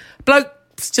said, "Bloke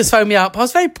just phoned me up." I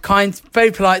was very kind, very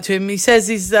polite to him. He says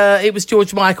it was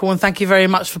George Michael and thank you very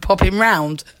much for popping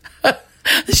round.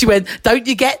 She went, "Don't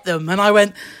you get them?" And I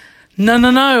went,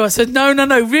 No. I said, no,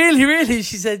 really?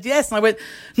 She said, yes. And I went,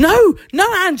 no,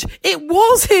 Ange, it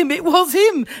was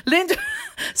him, Linda.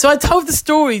 So I told the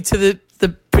story to the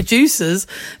producers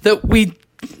that we'd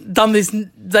done this,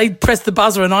 they'd pressed the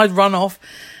buzzer and I'd run off,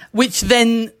 which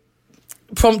then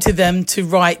prompted them to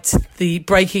write the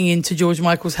breaking into George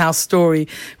Michael's house story,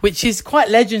 which is quite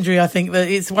legendary. I think that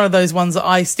it's one of those ones that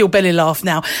I still belly laugh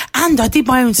now. And I did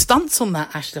my own stunts on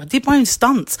that, Ashley. I did my own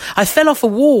stunts. I fell off a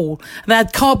wall and they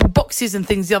had cardboard boxes and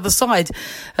things the other side.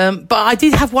 But I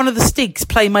did have one of the Stigs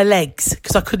play my legs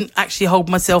because I couldn't actually hold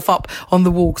myself up on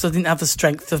the wall because I didn't have the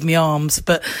strength of my arms.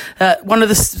 But one of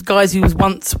the guys who was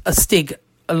once a Stig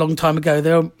a long time ago,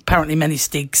 there are apparently many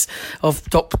Stigs of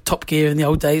Top Gear in the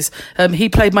old days, he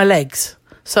played my legs.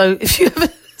 So if you ever,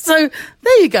 so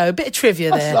there you go, a bit of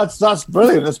trivia there. That's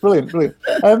brilliant. That's brilliant.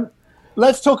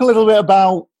 Let's talk a little bit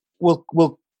about,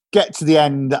 we'll get to the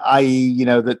end, i.e.,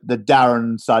 the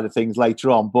Darren side of things later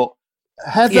on, but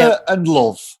Heather and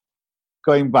Love,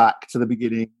 going back to the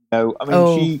beginning,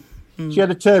 she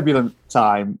had a turbulent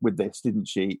time with this, didn't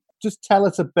she? Just tell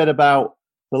us a bit about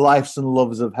the lives and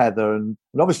loves of Heather, and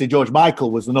obviously George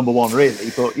Michael was the number one, really.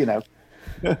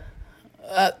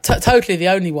 But totally the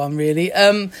only one, really.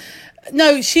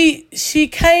 No, she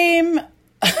came,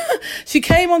 she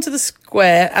came onto the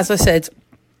square, as I said,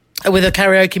 with a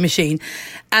karaoke machine,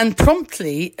 and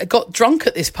promptly got drunk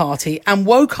at this party and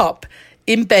woke up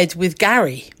in bed with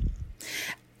Gary,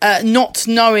 not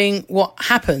knowing what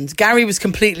happened. Gary was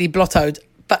completely blottoed,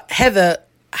 but Heather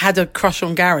had a crush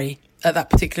on Gary at that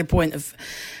particular point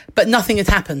but nothing had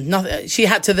happened. Nothing. She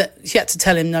had to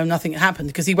tell him no, nothing had happened,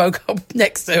 because he woke up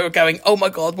next to her going, "Oh my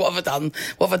God, what have I done?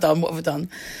 What have I done? What have I done?"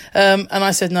 And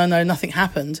I said, "No, nothing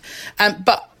happened."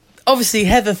 But obviously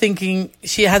Heather, thinking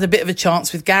she had a bit of a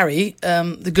chance with Gary,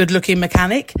 the good-looking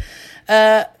mechanic,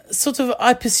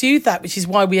 I pursued that, which is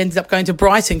why we ended up going to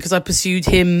Brighton, because I pursued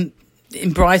him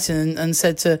in Brighton and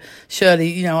said to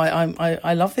Shirley,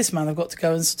 I love this man. I've got to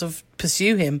go and sort of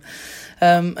pursue him.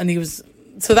 And he was...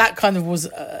 So that kind of was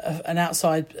an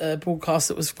outside broadcast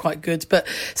that was quite good. But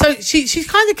so she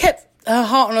kind of kept her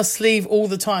heart on her sleeve all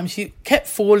the time. She kept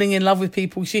falling in love with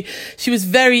people. She was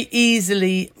very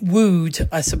easily wooed,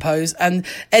 I suppose. And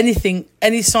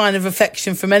any sign of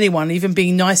affection from anyone, even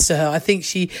being nice to her, I think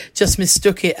she just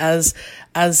mistook it as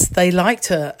they liked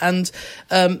her. And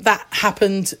that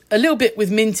happened a little bit with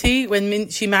Minty when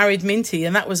she married Minty,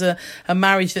 and that was a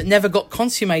marriage that never got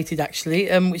consummated, actually,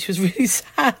 which was really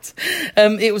sad.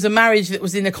 It was a marriage that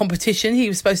was in a competition. He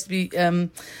was supposed to be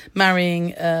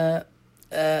marrying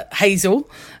Hazel,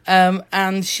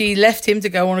 and she left him to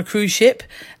go on a cruise ship,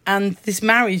 and this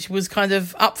marriage was kind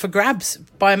of up for grabs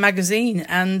by a magazine.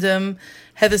 And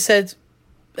Heather said,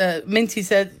 Minty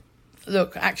said,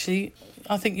 "Look, actually,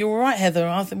 I think you're all right, Heather.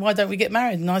 Why don't we get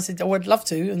married?" And I said, "Oh, I'd love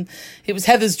to." And it was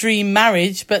Heather's dream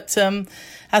marriage, but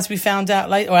as we found out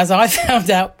later, or as I found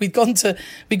out, we'd gone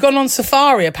on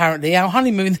safari, apparently, our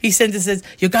honeymoon. He sent us, says,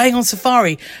 "You're going on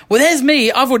safari." Well, there's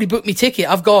me. I've already booked my ticket.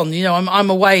 I've gone. I'm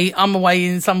away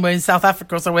in somewhere in South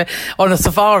Africa or somewhere on a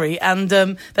safari. And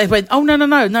they went, "Oh,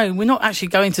 no, we're not actually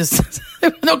going to,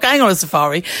 we're not going on a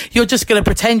safari. You're just going to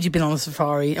pretend you've been on a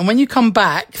safari. And when you come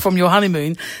back from your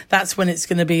honeymoon, that's when it's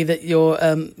going to be that you're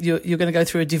going to go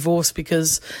through a divorce,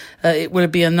 because it will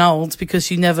be annulled, because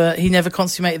he never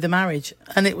consummated the marriage."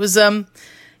 And it was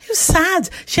sad.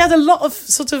 She had a lot of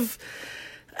sort of,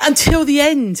 until the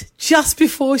end, just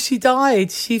before she died,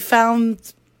 she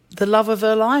found the love of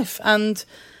her life, and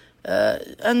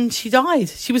she died.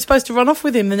 She was supposed to run off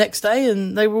with him the next day,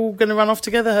 and they were all going to run off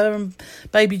together, her and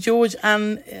baby George,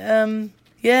 and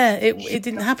it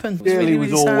didn't happen. It was Shirley really,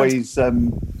 was really always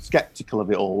sceptical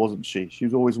of it all, wasn't she? She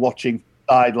was always watching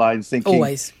sidelines, thinking,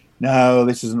 always, "No,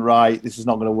 this isn't right. This is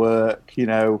not going to work,"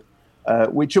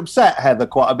 which upset Heather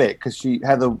quite a bit, because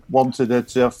Heather wanted her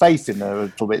to have faith in her a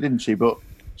little bit, didn't she? But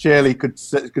Shirley could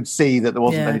see that there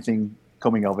wasn't anything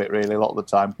coming of it, really, a lot of the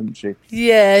time, couldn't she?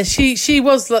 Yeah, she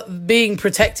was being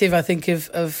protective, I think,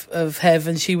 of Hev,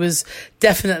 and she was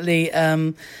definitely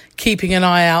keeping an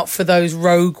eye out for those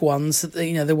rogue ones,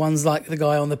 the ones like the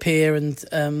guy on the pier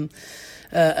and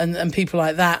people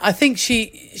like that. I think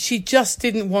she just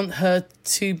didn't want her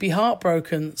to be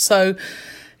heartbroken. So,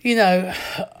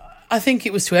 I think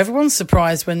it was to everyone's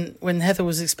surprise when Heather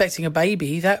was expecting a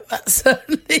baby. That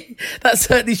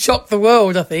certainly shocked the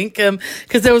world, I think,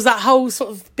 because there was that whole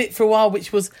sort of bit for a while,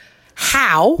 which was,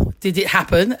 how did it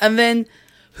happen, and then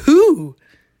who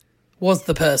was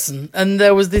the person? And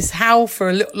there was this how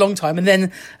for a long time, and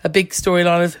then a big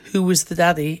storyline of who was the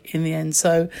daddy in the end.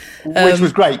 So, which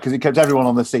was great, because it kept everyone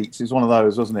on the seats. It was one of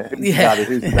those, wasn't it? Who's the daddy?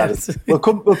 Who's the daddy? We'll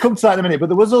come to that in a minute. But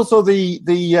there was also the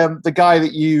guy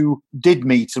that you did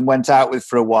meet and went out with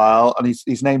for a while, and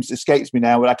his name escapes me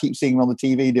now, but I keep seeing him on the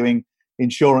TV doing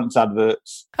insurance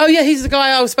adverts. Oh yeah, he's the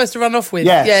guy I was supposed to run off with.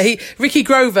 Yes. Yeah, Ricky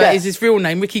Grover is his real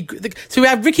name. So we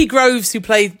have Ricky Groves, who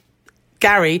played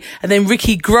Gary, and then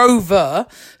Ricky Grover,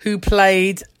 who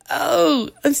played,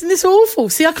 isn't this awful?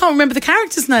 See, I can't remember the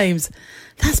characters' names.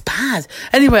 That's bad.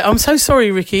 Anyway, I'm so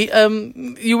sorry, Ricky.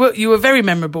 You were very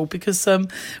memorable, because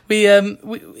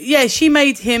she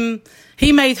made him.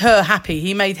 He made her happy.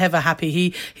 He made Heather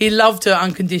happy. He loved her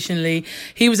unconditionally.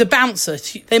 He was a bouncer.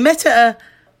 They met at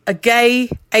a gay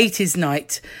 80s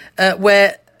night,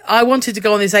 where I wanted to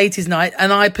go on this 80s night,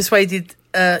 and I persuaded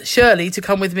Shirley to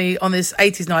come with me on this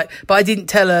 80s night, but I didn't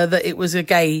tell her that it was a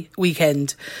gay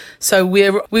weekend. So we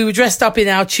were dressed up in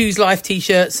our Choose Life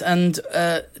t-shirts and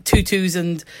tutus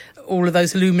and all of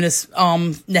those luminous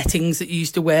arm nettings that you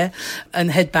used to wear,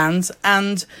 and headbands.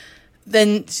 And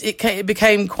then it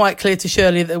became quite clear to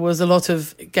Shirley that there was a lot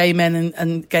of gay men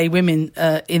and gay women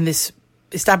in this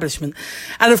establishment.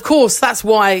 And of course, that's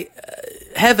why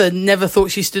Heather never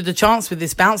thought she stood a chance with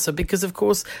this bouncer because, of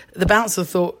course, the bouncer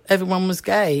thought everyone was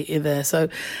gay in there. So,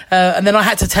 and then I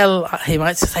had to tell him, I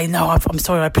had to say, no, I'm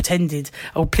sorry, I pretended.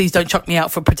 Oh, please don't chuck me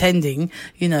out for pretending,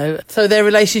 you know. So their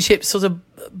relationship sort of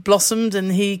blossomed,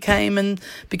 and he came and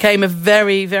became a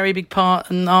very, very big part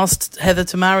and asked Heather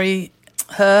to marry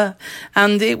her.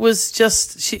 And it was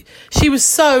just, she was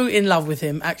so in love with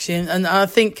him, actually. And I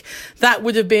think that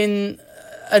would have been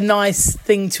a nice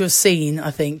thing to have seen, I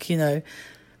think, you know.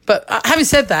 But having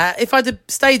said that, if I'd have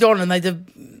stayed on and they'd have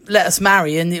let us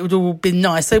marry and it would all been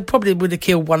nice, they probably would have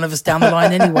killed one of us down the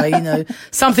line anyway, you know.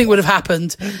 Something would have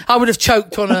happened. I would have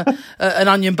choked on an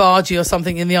onion bhaji or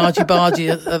something in the argy bargy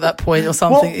at that point or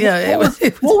something.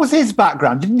 What was his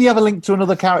background? Didn't he have a link to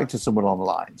another character somewhere along the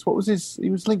lines? What was his... He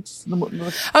was linked to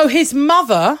another... Oh, his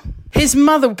mother,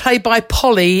 played by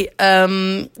Polly,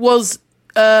 was...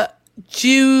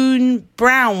 June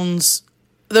Brown's.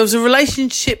 There was a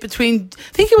relationship between,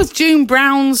 I think it was June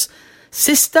Brown's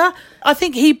sister. I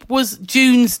think he was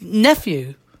June's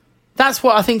nephew. That's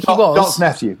what I think he was. Dot's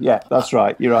nephew. Yeah, that's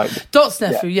right. You're right. Dot's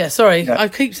nephew. Yeah, sorry. Yeah. I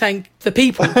keep saying the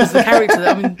people because the character.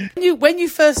 I mean, when you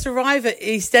first arrive at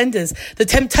EastEnders, the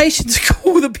temptation to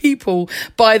call the people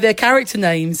by their character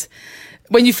names.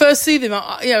 When you first see them,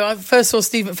 I first saw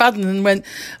Steve McFadden and went,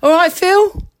 "All right,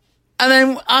 Phil," and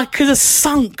then I could have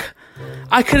sunk.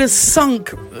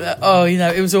 Oh, you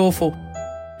know, it was awful.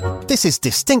 This is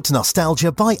Distinct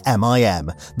Nostalgia by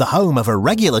MIM, the home of a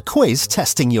regular quiz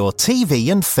testing your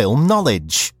TV and film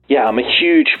knowledge. Yeah, I'm a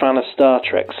huge fan of Star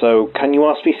Trek, so can you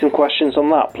ask me some questions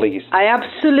on that, please? I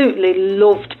absolutely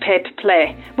loved Paper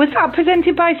Play. Was that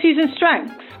presented by Susan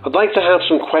Stranks? I'd like to have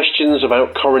some questions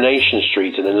about Coronation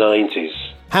Street in the 90s.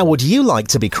 How would you like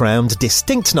to be crowned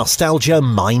Distinct Nostalgia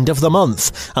Mind of the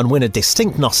Month and win a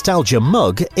Distinct Nostalgia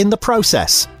mug in the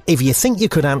process? If you think you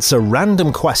could answer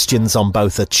random questions on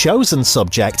both a chosen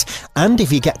subject and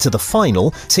if you get to the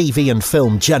final, TV and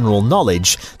film general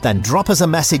knowledge, then drop us a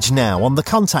message now on the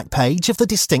contact page of the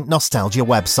Distinct Nostalgia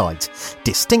website,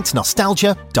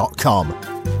 distinctnostalgia.com.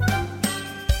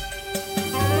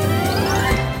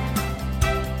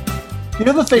 The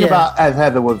other thing about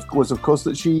Heather was of course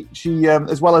that she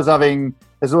as well as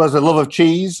a love of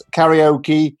cheese,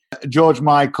 karaoke, George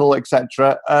Michael,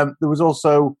 etc. There was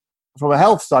also, from a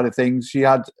health side of things, she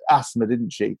had asthma,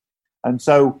 didn't she? And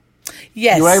so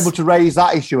you were able to raise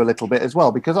that issue a little bit as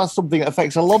well, because that's something that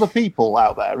affects a lot of people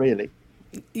out there, really.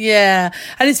 Yeah,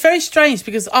 and it's very strange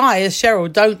because I, as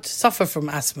Cheryl, don't suffer from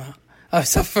asthma. I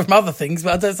suffer from other things,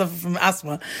 but I don't suffer from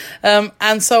asthma.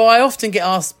 And so I often get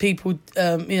asked people,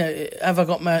 have I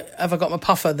got my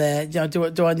puffer there? You know,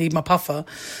 do I need my puffer?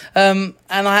 And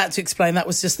I had to explain that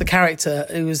was just the character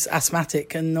who was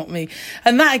asthmatic and not me.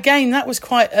 And that again, that was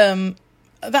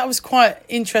quite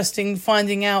interesting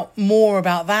finding out more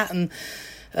about that and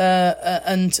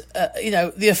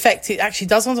the effect it actually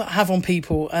does have on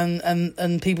people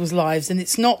and people's lives. And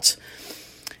it's not.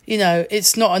 You know, it's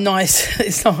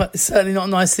certainly not a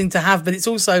nice thing to have, but it's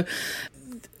also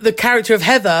the character of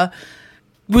Heather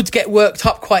would get worked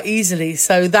up quite easily.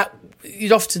 So that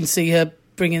you'd often see her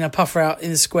bringing a puffer out in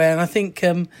the square. And I think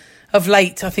of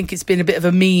late, I think it's been a bit of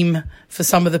a meme for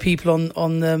some of the people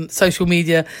on social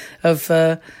media of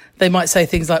they might say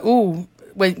things like, "Oh,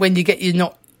 when you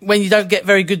don't get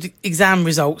very good exam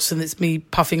results, and it's me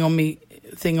puffing on me."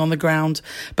 Thing on the ground,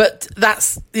 but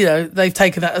that's, you know, they've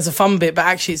taken that as a fun bit, but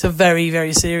actually it's a very,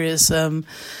 very serious thing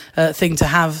to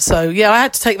have. So yeah, I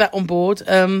had to take that on board.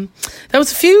 There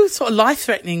was a few sort of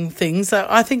life-threatening things.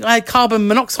 I think I had carbon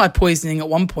monoxide poisoning at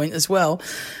one point as well,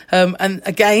 and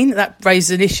again that raised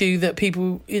an issue that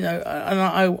people, you know,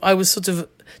 and I was sort of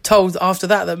told after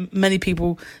that many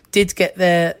people did get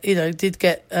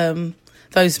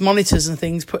those monitors and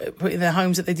things put in their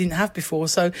homes that they didn't have before.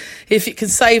 So if it can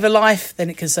save a life, then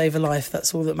it can save a life.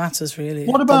 That's all that matters, really.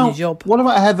 What about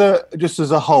Heather, just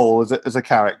as a whole, as a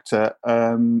character?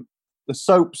 The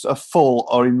soaps are full,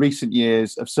 or in recent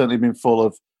years have certainly been full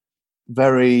of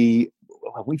very...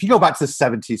 If you go back to the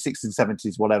 70s, 60s,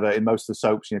 70s, whatever, in most of the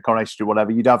soaps, you know, Coronation Street,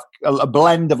 whatever, you'd have a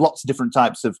blend of lots of different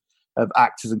types of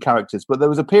actors and characters. But there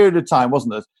was a period of time,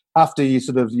 wasn't there, after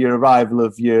your arrival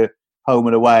of your Home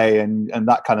and Away and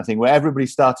that kind of thing, where everybody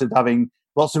started having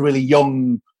lots of really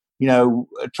young, you know,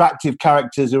 attractive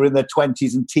characters who are in their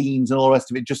 20s and teens and all the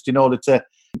rest of it, just in order to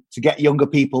get younger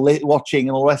people watching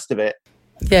and all the rest of it.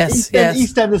 Yes.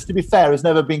 EastEnders, to be fair, has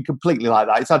never been completely like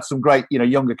that. It's had some great, you know,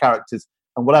 younger characters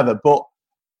and whatever. But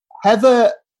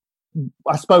Heather,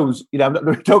 I suppose, you know,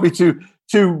 don't be too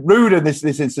rude in this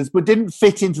instance, but didn't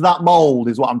fit into that mould,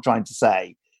 is what I'm trying to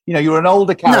say. You know, you're an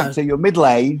older character, You're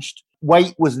middle-aged.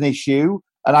 Weight was an issue.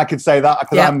 And I could say that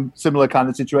because I'm similar kind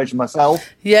of situation myself.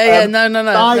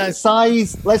 No.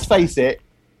 Size, let's face it,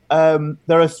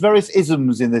 there are various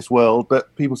isms in this world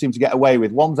that people seem to get away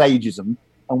with. One's ageism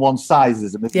and one's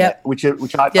sizeism, isn't it? Which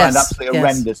I find absolutely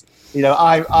horrendous. You know,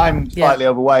 I'm slightly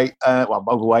overweight,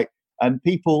 overweight, and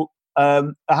people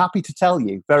are happy to tell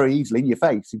you very easily in your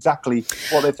face exactly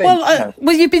what they think.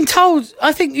 Well, you've been told,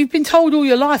 I think you've been told all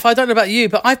your life, I don't know about you,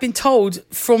 but I've been told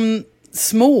from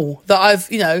small that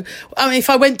if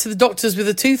I went to the doctors with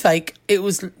a toothache, it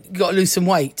was, you got to lose some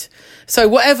weight. So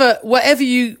wherever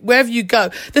you go,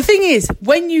 the thing is,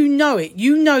 when you know it,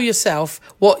 you know yourself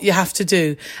what you have to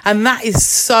do. And that is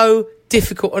so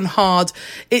difficult and hard.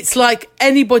 It's like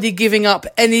anybody giving up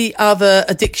any other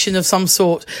addiction of some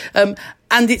sort.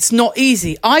 And it's not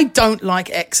easy. I don't like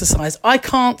exercise. I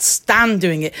can't stand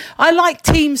doing it. I like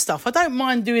team stuff. I don't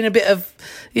mind doing a bit of,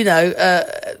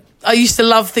 I used to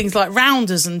love things like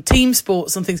rounders and team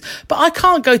sports and things, but I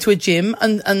can't go to a gym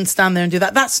and stand there and do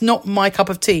that. That's not my cup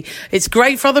of tea. It's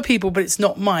great for other people, but it's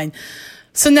not mine.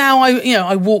 So now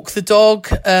I walk the dog.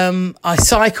 I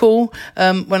cycle,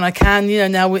 when I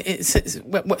can, now it's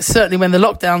certainly when the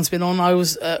lockdown's been on, I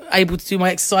was able to do my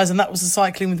exercise, and that was the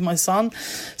cycling with my son.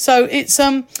 So it's,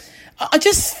 I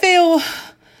just feel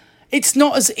it's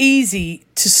not as easy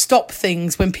to stop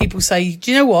things when people say,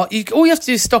 do you know what? All you have to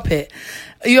do is stop it.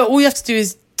 All you have to do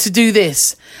is to do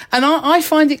this. And I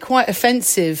find it quite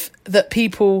offensive that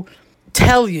people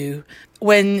tell you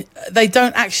when they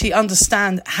don't actually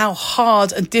understand how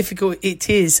hard and difficult it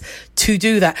is to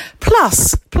do that.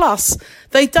 Plus,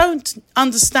 they don't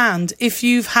understand if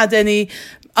you've had any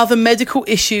other medical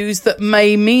issues that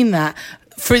may mean that.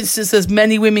 For instance, there's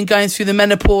many women going through the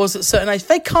menopause at a certain age.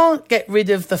 They can't get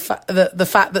rid of the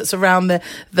fat that's around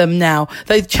them now.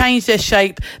 They've changed their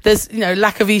shape. There's,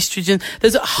 lack of estrogen.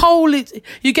 There's a whole,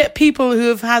 you get people who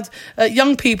have had,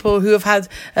 young people who have had,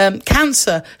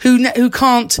 cancer who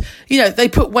can't, they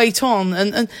put weight on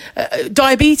and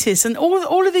diabetes and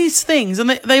all of these things. And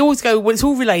they always go, well, it's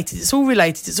all related. It's all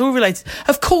related. It's all related.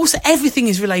 Of course, everything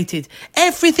is related.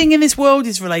 Everything in this world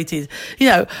is related.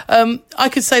 I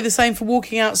could say the same for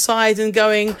walking outside and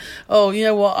going, oh, you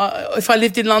know what? If I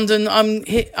lived in London, I'm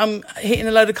hitting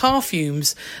a load of car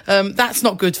fumes. That's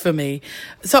not good for me.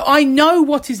 So I know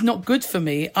what is not good for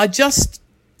me. I just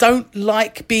don't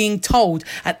like being told.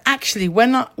 And actually,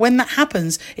 when that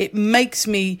happens, it makes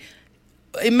me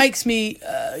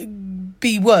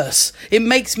be worse. It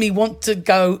makes me want to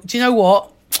go, do you know what?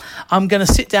 I'm going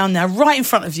to sit down now right in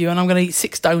front of you and I'm going to eat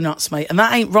 6 donuts, mate. And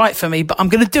that ain't right for me, but I'm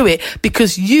going to do it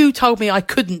because you told me I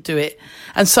couldn't do it.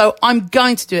 And so I'm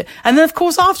going to do it. And then, of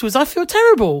course, afterwards, I feel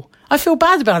terrible. I feel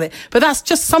bad about it. But that's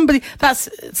just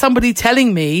somebody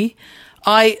telling me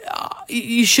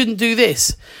you shouldn't do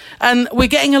this. And we're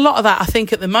getting a lot of that, I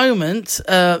think, at the moment,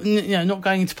 not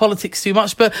going into politics too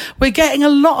much, but we're getting a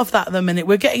lot of that at the minute.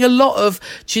 We're getting a lot of,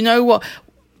 do you know what?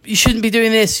 You shouldn't be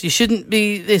doing this. You shouldn't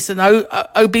be this. And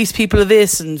obese people are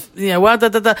this. And,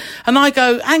 And I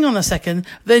go, hang on a second.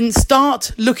 Then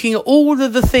start looking at all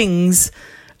of the things,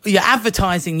 your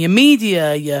advertising, your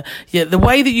media, the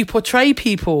way that you portray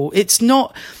people. It's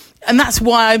not. And that's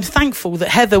why I'm thankful that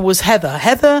Heather was Heather.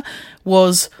 Heather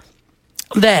was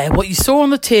there. What you saw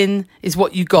on the tin is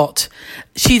what you got.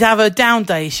 She'd have her down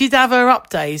days. She'd have her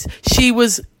up days. She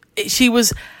was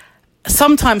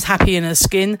sometimes happy in her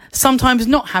skin, sometimes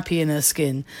not happy in her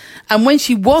skin. And when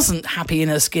she wasn't happy in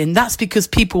her skin, that's because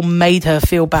people made her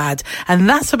feel bad. And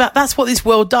that's what this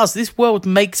world does. This world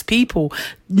makes people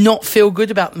not feel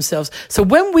good about themselves. So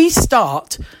when we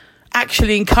start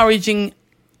actually encouraging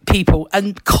people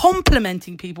and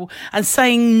complimenting people and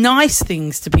saying nice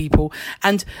things to people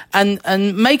and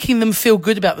making them feel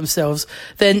good about themselves,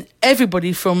 then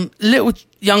everybody from little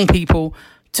young people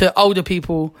to older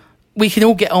people, we can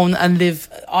all get on and live,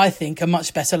 I think, a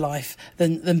much better life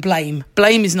than blame.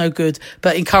 Blame is no good,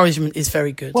 but encouragement is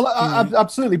very good. Well,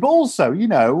 absolutely. But also,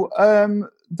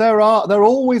 there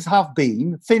always have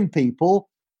been thin people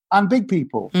and big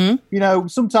people.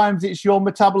 Mm. Sometimes it's your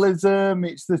metabolism,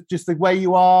 it's just the way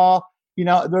you are.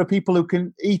 There are people who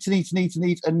can eat and eat and eat and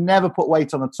eat and never put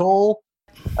weight on at all.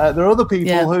 There are other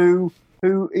people who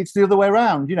it's the other way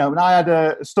around. And I had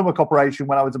a stomach operation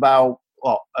when I was about,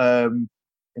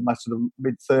 in my sort of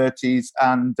mid-30s,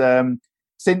 and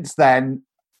since then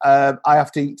I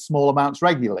have to eat small amounts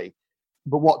regularly.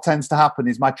 But what tends to happen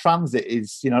is my transit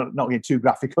is, not getting too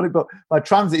graphic on it, but my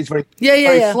transit is very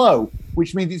slow,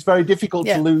 which means it's very difficult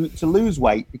to lose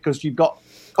weight because you've got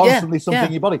constantly something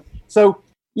in your body. So,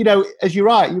 as you're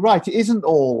right, it isn't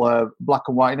all black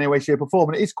and white in any way, shape or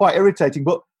form, and it is quite irritating.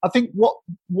 But I think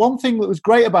one thing that was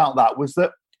great about that was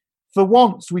that for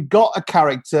once we got a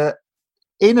character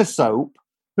in a soap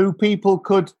who people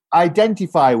could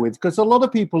identify with, because a lot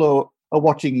of people who are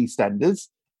watching EastEnders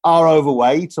are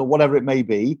overweight or whatever it may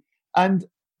be, and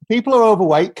people who are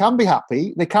overweight can be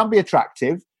happy, they can be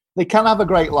attractive, they can have a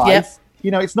great life. Yep.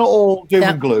 You know, it's not all doom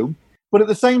Yep. and gloom. But at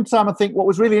the same time, I think what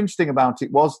was really interesting about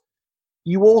it was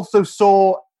you also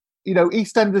saw, you know,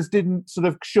 EastEnders didn't sort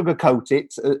of sugarcoat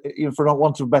it, you know, for not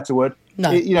want of a better word.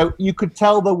 No. You know, you could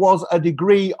tell there was a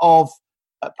degree of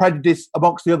prejudice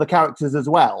amongst the other characters as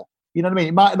well. You know what I mean?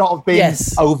 It might not have been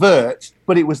overt,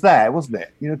 but it was there, wasn't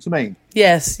it? You know what I mean?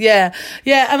 Yes, yeah.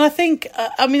 And I think,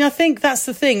 I think that's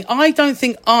the thing. I don't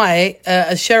think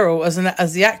as Cheryl,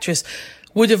 as the actress,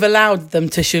 would have allowed them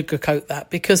to sugarcoat that,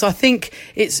 because I think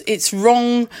it's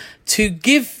wrong to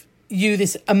give you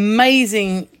this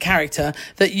amazing character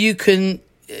that you can,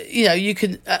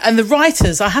 and the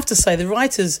writers, I have to say, the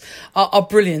writers are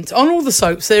brilliant on all the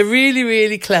soaps. They're really,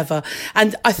 really clever.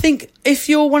 And I think if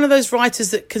you're one of those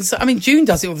writers that can, I mean, June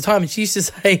does it all the time. And she used to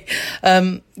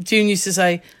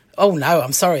say, oh no,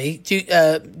 I'm sorry,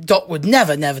 Dot would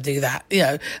never do that. You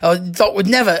know, or Dot would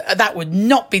never, that would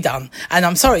not be done. And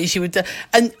I'm sorry, she would,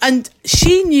 and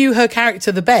she knew her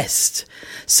character the best.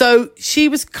 So she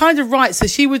was kind of right. So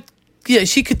she would,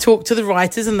 she could talk to the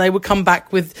writers and they would come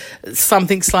back with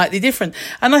something slightly different.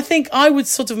 And I think I would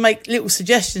sort of make little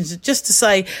suggestions just to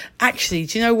say, actually,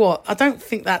 do you know what? I don't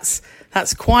think that's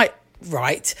quite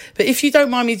right. But if you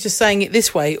don't mind me just saying it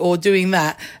this way or doing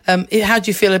that, how do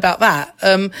you feel about that?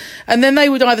 And then they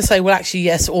would either say, well, actually,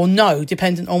 yes or no,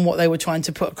 dependent on what they were trying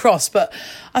to put across. But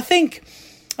I think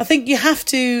you have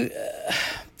to,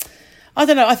 I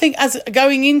don't know, I think as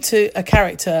going into a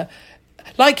character,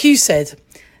 like you said,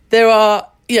 there are,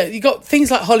 you've got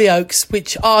things like Hollyoaks,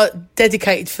 which are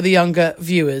dedicated for the younger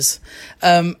viewers.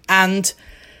 And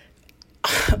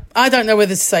I don't know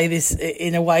whether to say this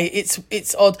in a way.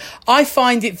 It's odd. I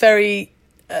find it very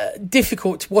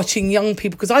difficult watching young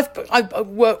people, because I've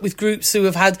worked with groups who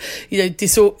have had,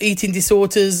 eating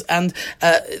disorders, and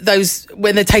those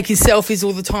when they're taking selfies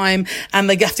all the time and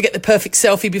they have to get the perfect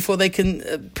selfie before they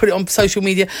can put it on social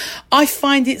media. I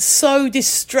find it so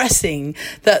distressing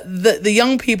that the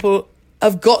young people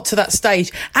have got to that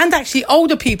stage, and actually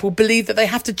older people believe that they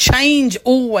have to change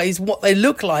always what they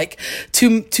look like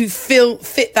to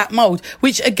fit that mold,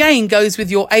 which again goes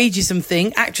with your ageism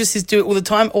thing. Actresses do it all the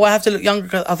time. I have to look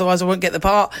younger, otherwise I won't get the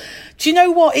part. Do you know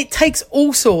what? It takes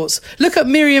all sorts. Look at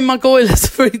Miriam Margolyes,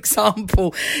 for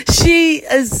example. She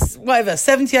is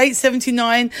 78,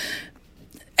 79,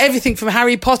 everything from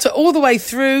Harry Potter all the way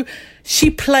through.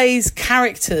 She plays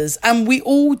characters, and we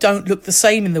all don't look the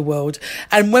same in the world.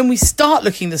 And when we start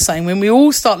looking the same, when we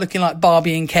all start looking like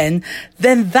Barbie and Ken,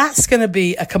 then that's going to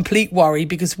be a complete worry,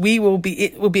 because it will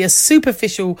be a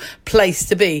superficial place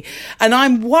to be. And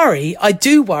I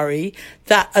do worry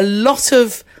that a lot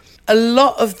of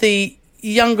the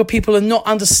younger people are not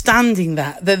understanding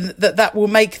that will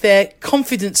make their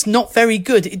confidence not very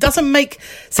good. It doesn't make,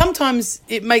 sometimes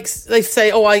it makes, they say,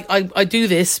 oh, I do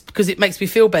this because it makes me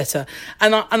feel better.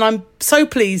 And I'm so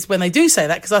pleased when they do say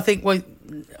that, because I think, well,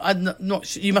 I'm not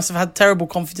sure, you must have had terrible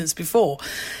confidence before.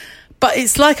 But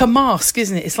it's like a mask,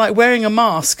 isn't it? It's like wearing a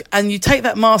mask, and you take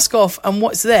that mask off, and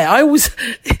what's there? I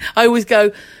always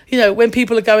go, when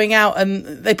people are going out and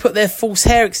they put their false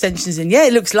hair extensions in, yeah,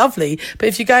 it looks lovely. But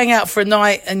if you're going out for a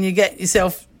night and you get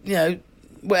yourself,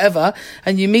 whatever,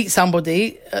 and you meet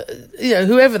somebody,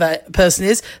 whoever that person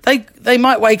is, they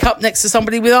might wake up next to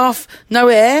somebody with no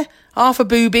hair, half a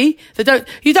boobie.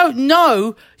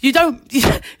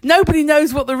 Nobody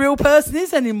knows what the real person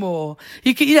is anymore.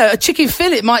 A chicken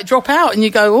fillet might drop out and you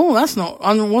go, oh,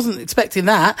 I wasn't expecting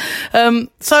that.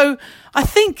 So I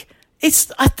think I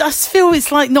just feel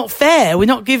it's like not fair. We're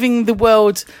not giving the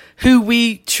world who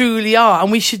we truly are.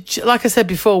 And we should, like I said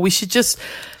before, we should just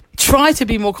try to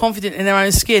be more confident in our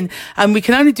own skin. And we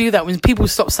can only do that when people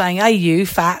stop saying, hey, you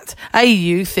fat, hey,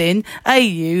 you thin, hey,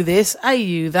 you this, hey,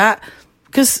 you that.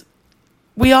 Because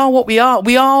we are what we are.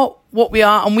 We are what we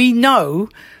are, and we know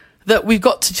that we've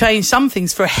got to change some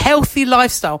things for a healthy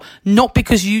lifestyle, not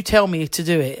because you tell me to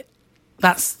do it.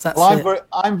 That's it.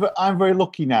 I'm very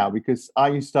lucky now, because I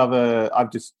used to have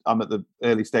I'm at the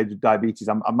early stage of diabetes.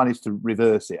 I managed to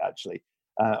reverse it, actually.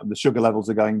 The sugar levels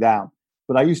are going down.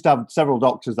 But I used to have several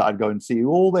doctors that I'd go and see who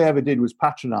all they ever did was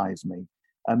patronize me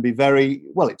and be very,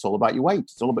 well, it's all about your weight.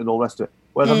 It's all about all the rest of it.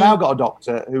 Whereas I've now got a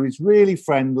doctor who is really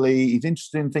friendly. He's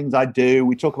interested in things I do.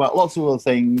 We talk about lots of other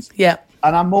things. Yeah.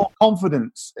 And I'm more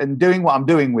confident in doing what I'm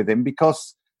doing with him,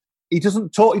 because he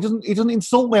doesn't talk. He doesn't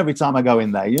insult me every time I go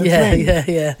in there. You know what I mean?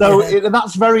 Yeah. So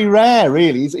that's very rare,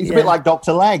 really. He's a bit like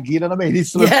Dr. Legg. You know what I mean?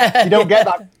 He's sort of, you don't get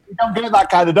that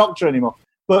kind of doctor anymore.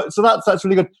 But so that's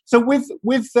really good. So with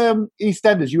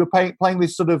EastEnders, you were playing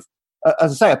this sort of,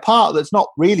 as I say, a part that's not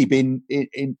really been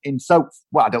in soap.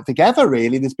 Well, I don't think ever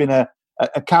really. There's been a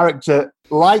character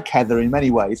like Heather in many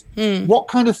ways. What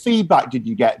kind of feedback did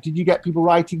you get? Did you get people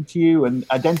writing to you and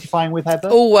identifying with Heather?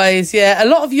 Always, yeah. A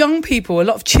lot of young people, a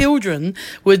lot of children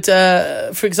would,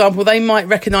 for example, they might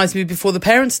recognise me before the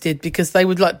parents did, because they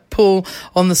would like pull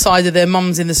on the side of their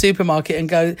mums in the supermarket and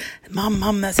go,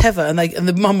 Mum, that's Heather. And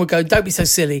the mum would go, don't be so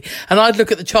silly. And I'd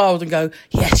look at the child and go,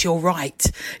 yes, you're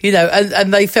right. You know,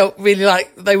 and they felt really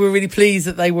like they were really pleased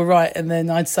that they were right. And then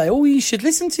I'd say, oh, you should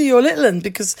listen to your little one,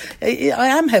 because I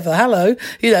am Heather. Hello.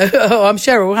 You know, oh, I'm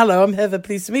Cheryl. Hello, I'm Heather.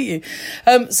 Pleased to meet you.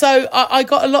 So I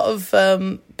got a lot of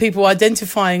people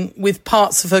identifying with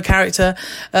parts of her character.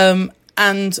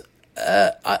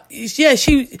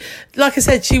 She, like I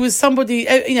said, she was somebody,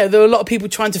 you know, there were a lot of people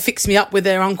trying to fix me up with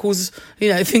their uncles, you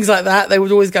know, things like that. They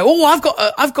would always go, oh,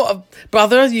 I've got a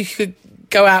brother you could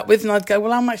go out with. And I'd go,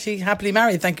 well, I'm actually happily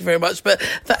married. Thank you very much. But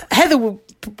Heather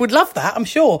would love that, I'm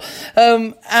sure.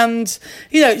 And,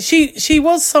 you know, she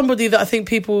was somebody that I think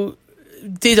people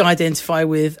did identify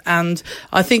with, and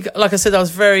I think, like I said, I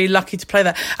was very lucky to play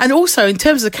that. And also in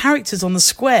terms of the characters on the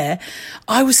square,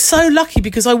 I was so lucky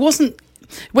because I wasn't,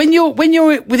 when you're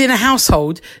within a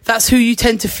household, that's who you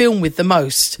tend to film with the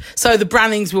most. So the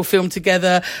Brannings will film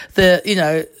together,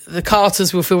 the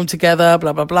Carters will film together,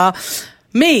 blah blah blah.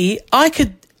 Me, I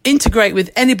could integrate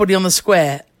with anybody on the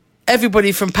square,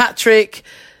 everybody from Patrick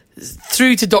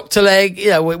through to Dr. Legg. You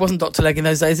know, it wasn't Dr. Legg in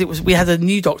those days. We had a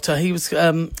new doctor. He was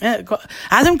Adam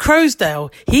Crosdale.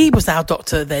 He was our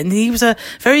doctor then. He was a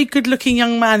very good-looking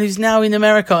young man who's now in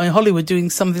America, in Hollywood, doing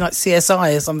something like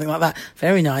CSI or something like that.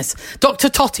 Very nice. Dr.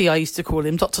 Totty, I used to call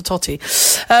him, Dr. Totty.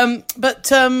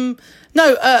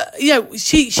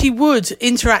 She would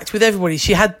interact with everybody.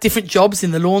 She had different jobs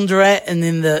in the laundrette and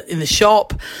in the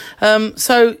shop.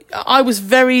 So I was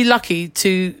very lucky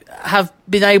to have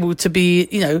been able to be,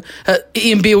 you know, at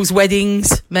Ian Beale's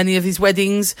weddings, many of his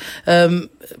weddings,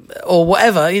 or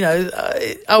whatever, you know.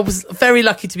 I was very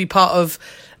lucky to be part of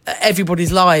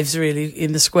everybody's lives, really,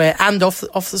 in the square and off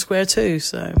the square too.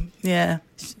 So, yeah.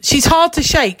 She's hard to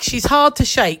shake.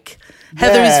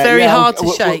 Heather is very hard to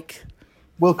shake.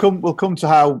 We'll come to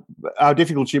how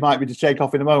difficult she might be to shake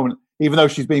off in a moment, even though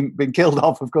she's been killed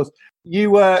off, of course.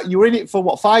 You were in it for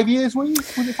what, 5 years? Were you?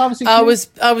 Was it 5 or 6 years?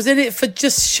 I was in it for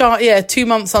just shy, 2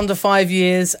 months under 5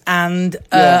 years, and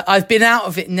I've been out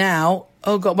of it now.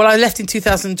 Oh God! Well, I left in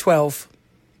 2012.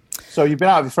 So you've been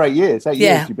out of it for 8 years. 8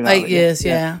 years. You've been out 8 years.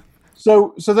 Yeah.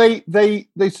 So they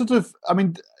sort of. I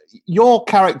mean, your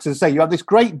characters say you have this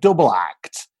great double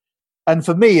act. And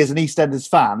for me, as an EastEnders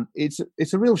fan, it's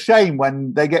a real shame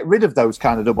when they get rid of those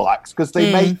kind of double acts, because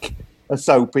they make a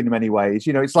soap in many ways.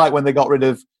 You know, it's like when they got rid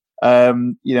of,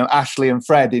 Ashley and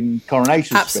Fred in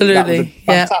Coronation Street. That was a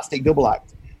fantastic double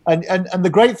act. And the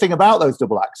great thing about those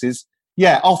double acts is,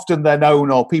 often they're known,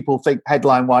 or people think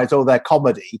headline-wise, they're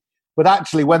comedy. But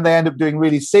actually, when they end up doing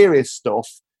really serious stuff,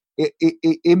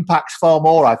 it impacts far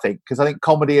more, I think, because I think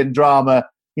comedy and drama,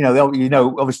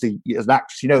 obviously as an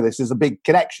actress, there's a big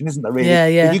connection, isn't there? Really,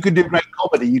 if you can do great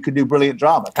comedy, you can do brilliant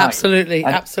drama. Absolutely.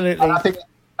 And I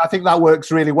think that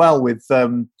works really well with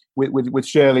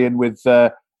Shirley and with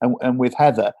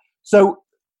Heather. So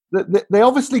they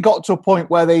obviously got to a point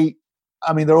where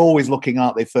they're always looking,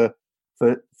 aren't they, for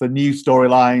new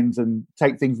storylines and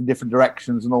take things in different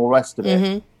directions and all the rest of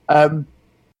it. Mm-hmm.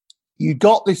 You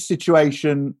got this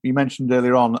situation you mentioned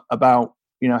earlier on about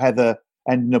Heather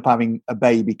ending up having a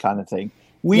baby kind of thing.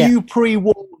 Were you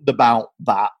pre-warned about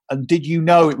that? And did you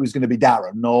know it was going to be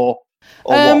Darren or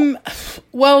what?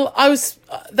 Well, I was,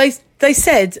 they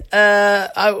said,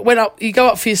 I went up, you go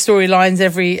up for your storylines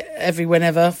every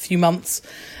whenever, a few months.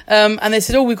 And they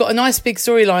said, we've got a nice big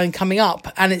storyline coming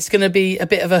up and it's going to be a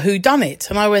bit of a whodunit.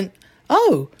 And I went,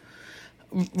 oh,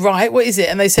 right, what is it?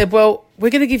 And they said, well, we're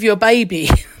going to give you a baby.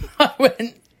 I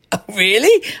went, oh,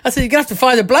 really? I said, you're going to have to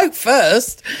find a bloke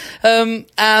first. And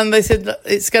they said,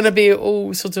 it's going to be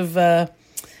all sort of,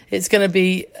 it's going to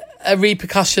be a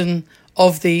repercussion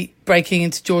of the breaking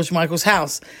into George Michael's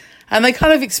house. And they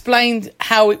kind of explained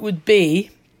how it would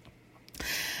be.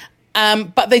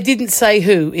 But they didn't say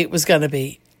who it was going to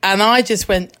be. And I just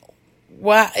went,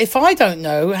 well, if I don't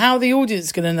know, how are the audience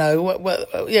is going to know?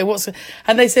 What's?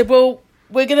 And they said, well,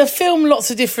 we're going to film lots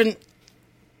of different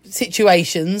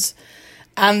situations,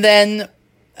 and then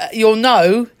you'll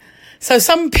know. So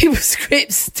some people's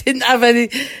scripts didn't have any.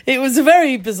 It was a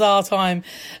very bizarre time,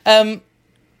 and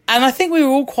I think we were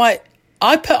all quite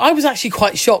I was actually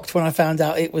quite shocked when I found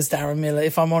out it was Darren Miller,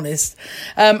 if I'm honest.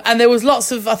 And there was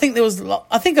lots of, I think a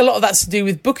lot of that's to do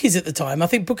with bookies at the time. I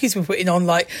think bookies were putting on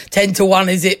like 10-1,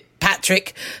 is it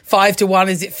Patrick? 5-1,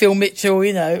 is it Phil Mitchell?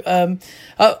 You know,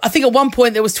 I think at one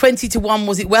point there was 20-1,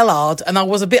 was it Wellard? And I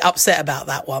was a bit upset about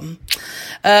that one.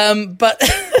 But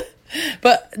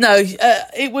no,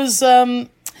 it was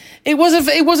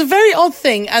a very odd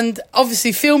thing, and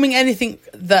obviously filming anything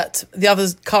that the other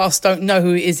cast don't know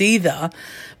who it is either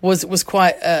was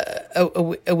quite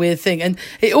a weird thing. And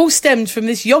it all stemmed from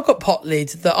this yogurt pot lid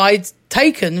that I'd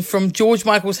taken from George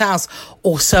Michael's house,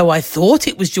 or so I thought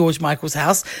it was George Michael's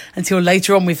house, until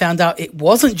later on we found out it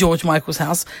wasn't George Michael's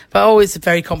house. But it's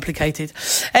very complicated.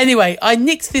 Anyway, I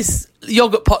nicked this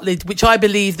yogurt pot lid, which I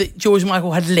believe that George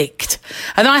Michael had licked,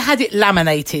 and I had it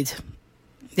laminated.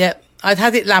 Yep, I'd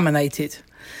had it laminated.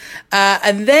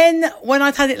 And then when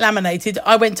I'd had it laminated,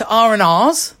 I went to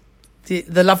R&R's,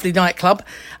 the lovely nightclub,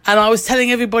 and I was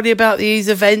telling everybody about these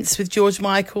events with George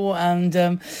Michael, and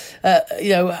I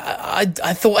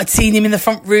thought I'd seen him in the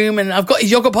front room, and I've got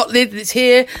his yogurt pot lid, it's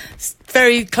here, it's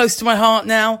very close to my heart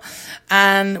now.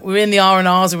 And we're in the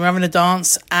R&R's and we're having a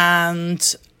dance, and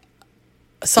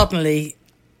suddenly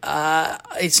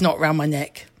it's not round my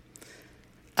neck.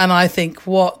 And I think,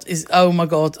 oh my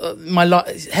God,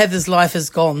 Heather's life has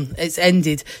gone. It's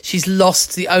ended. She's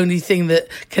lost the only thing that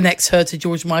connects her to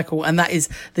George Michael, and that is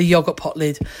the yogurt pot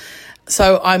lid.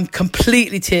 So I'm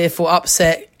completely tearful,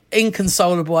 upset,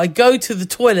 inconsolable. I go to the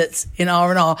toilets in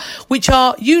R&R, which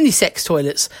are unisex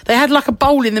toilets. They had like a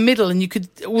bowl in the middle, and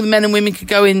all the men and women could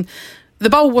go in. The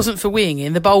bowl wasn't for weeing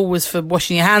in. The bowl was for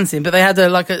washing your hands in. But they had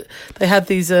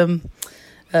these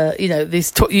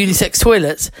unisex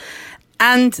toilets.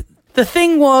 And the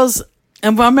thing was,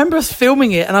 and I remember us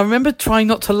filming it, and I remember trying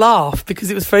not to laugh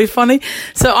because it was very funny.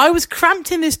 So I was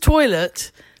cramped in this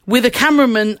toilet with a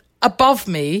cameraman above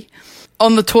me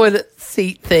on the toilet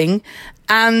seat thing,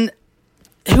 and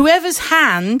whoever's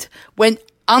hand went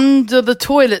under the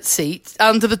toilet seat,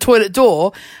 under the toilet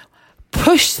door,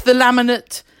 pushed the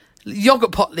laminate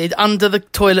yogurt pot lid under the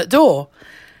toilet door.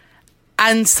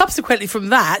 And subsequently from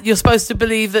that, you're supposed to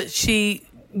believe that she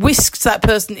whisked that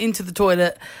person into the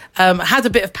toilet, had a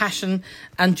bit of passion,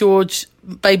 and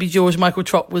baby George Michael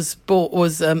Trott was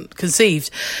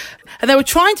conceived. And they were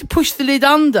trying to push the lid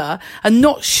under and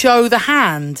not show the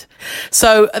hand.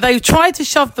 So they tried to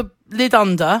shove the lid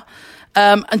under,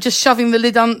 and just shoving the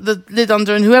lid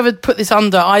under. And whoever put this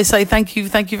under, I say thank you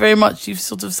very much. You've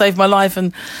sort of saved my life,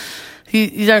 and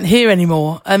you don't hear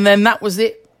anymore. And then that was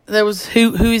it. There was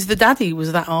who is the daddy?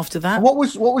 Was that after that? What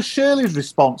was Shirley's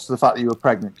response to the fact that you were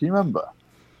pregnant? Can you remember?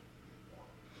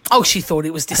 Oh, she thought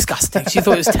it was disgusting. She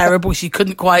thought it was terrible. She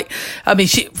couldn't quite. I mean,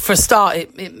 for a start,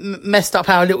 it messed up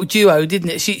our little duo, didn't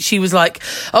it? She was like,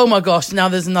 "Oh my gosh, now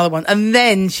there's another one." And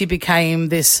then she became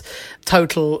this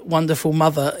total wonderful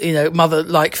mother,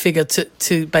 mother-like figure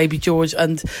to baby George,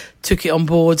 and took it on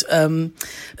board. There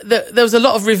was a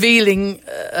lot of revealing.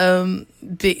 I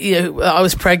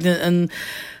was pregnant, and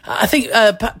I think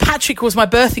Patrick was my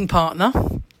birthing partner.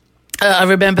 I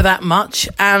remember that much,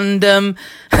 and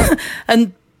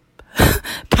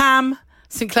Pam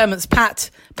St Clements, Pat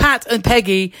and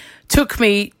Peggy took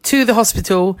me to the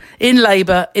hospital in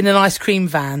labour in an ice cream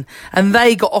van, and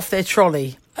they got off their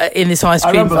trolley in this ice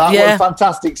cream van. I remember that. Yeah.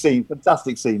 Fantastic scene,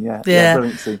 yeah,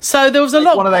 brilliant scene. So there was a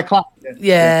lot. One of their classics.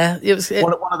 Yeah, it was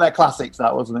one of their classics.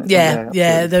 That wasn't it?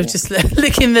 Yeah. They were just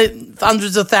licking the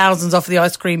hundreds of thousands off the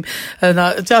ice cream, and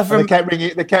they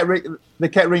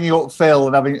kept ringing up Phil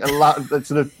and having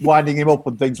sort of winding him up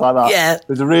and things like that. Yeah, it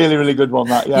was a really, really good one.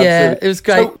 That it was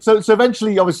great. So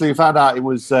eventually, obviously, we found out it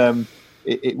was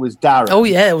Darren. Oh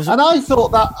yeah, it was. And I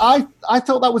thought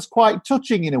that was quite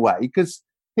touching in a way, because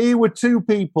here were two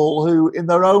people who, in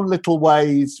their own little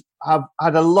ways, have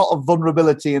had a lot of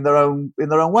vulnerability in their own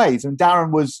ways. And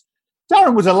Darren was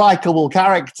a likable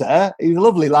character. He was a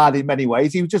lovely lad in many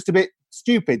ways. He was just a bit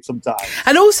stupid sometimes.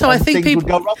 And also, I think people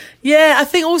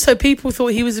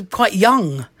thought he was quite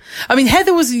young. I mean,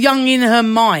 Heather was young in her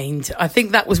mind. I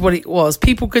think that was what it was.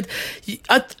 People could.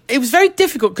 It was very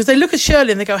difficult because they look at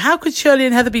Shirley and they go, "How could Shirley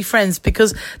and Heather be friends?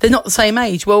 Because they're not the same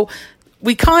age." Well,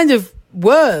 we kind of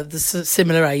were the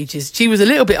similar ages. She was a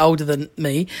little bit older than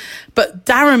me, but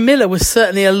Darren Miller was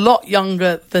certainly a lot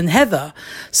younger than Heather.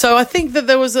 So I think that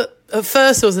at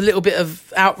first there was a little bit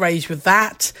of outrage with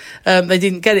that. They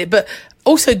didn't get it. But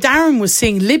also Darren was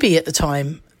seeing Libby at the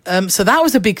time. So that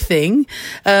was a big thing.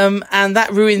 And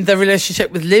that ruined the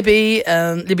relationship with Libby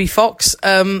Fox.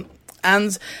 It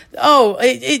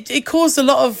caused a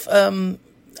lot of,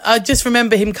 I just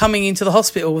remember him coming into the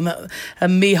hospital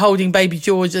and me holding baby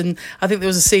George. And I think there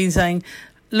was a scene saying,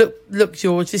 look,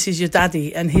 George, this is your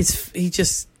daddy. And his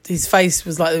face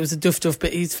was like, there was a duff,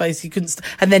 but his face, he couldn't,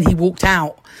 and then he walked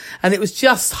out. And it was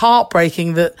just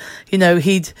heartbreaking that, you know,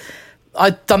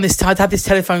 I'd had this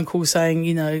telephone call saying,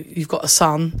 you know, you've got a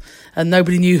son, and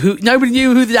nobody knew who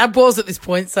the dad was at this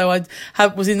point. So I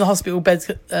was in the hospital bed,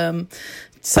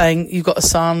 saying, you've got a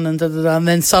son, and and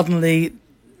then suddenly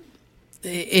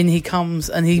in he comes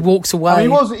and he walks away. I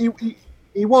mean,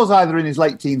 he was either in his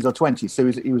late teens or 20s, so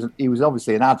he was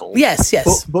obviously an adult. Yes.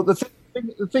 But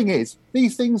the thing is,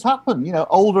 these things happen. You know,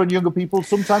 older and younger people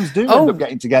sometimes do end up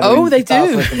getting together. Oh, they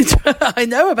do. I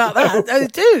know about that. They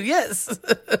do. Yes.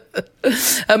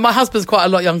 My husband's quite a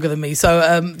lot younger than me, so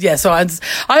So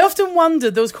I often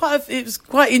wondered. It was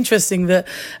quite interesting that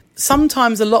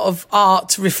sometimes a lot of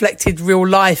art reflected real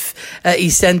life at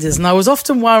EastEnders, and I was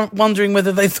often wondering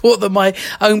whether they thought that my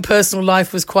own personal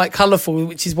life was quite colourful,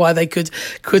 which is why they could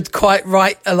quite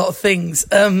write a lot of things.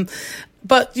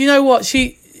 But you know what?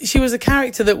 She was a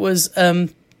character that was,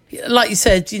 like you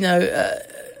said, you know,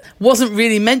 wasn't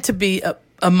really meant to be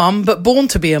a mum, but born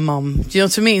to be a mum. Do you know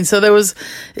what I mean? So there was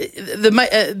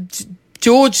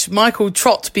George Michael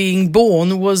Trott being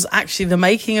born was actually the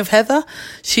making of Heather.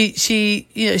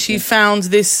 She found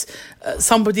this,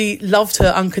 somebody loved her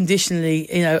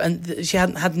unconditionally, you know, and she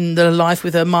hadn't had a life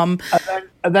with her mum.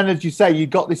 And then, as you say, you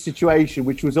got this situation,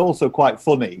 which was also quite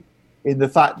funny, in the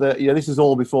fact that, you know, this is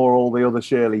all before all the other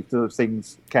Shirley sort of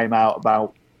things came out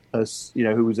about us, you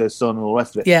know, who was her son and all the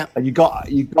rest of it. Yeah. And you got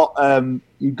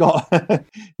you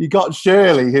got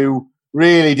Shirley, who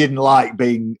really didn't like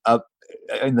being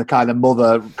in the kind of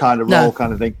mother kind of role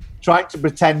kind of thing, trying to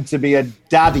pretend to be a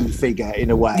daddy figure in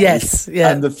a way. Yes,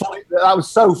 yeah. And that was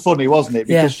so funny, wasn't it?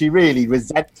 Because she really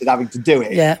resented having to do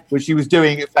it. Yeah. But she was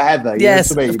doing it for Heather. Yes,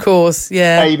 you know what I mean? of course.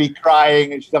 Yeah. Baby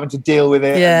crying and she's having to deal with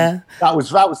it. Yeah. That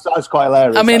was quite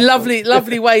hilarious. I mean,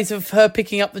 lovely ways of her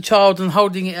picking up the child and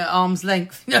holding it at arm's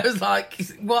length. You know, it's like,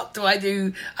 what do I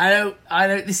do? I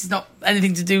don't, this is not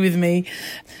anything to do with me.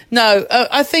 No,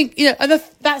 I think, you know, and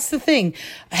that's the thing.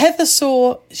 Heather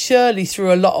saw Shirley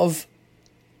through a lot of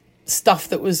stuff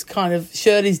that was kind of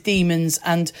Shirley's demons,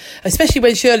 and especially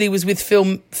when Shirley was with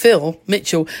Phil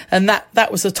Mitchell, and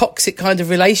that was a toxic kind of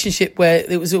relationship where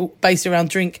it was all based around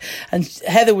drink, and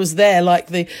Heather was there like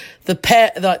the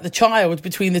pair, like the child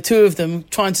between the two of them,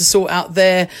 trying to sort out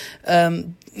their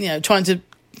trying to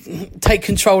take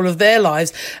control of their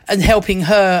lives and helping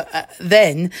her.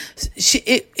 Then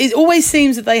it always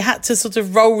seems that they had to sort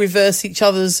of role reverse each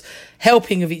other's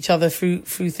helping of each other through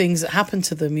things that happened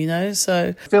to them, you know.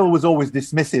 So Phil was always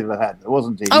dismissive of Heather,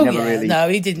 wasn't he? No,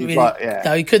 he didn't really.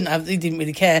 No, he couldn't have. He didn't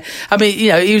really care. I mean, you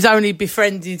know, he was only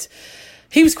befriended.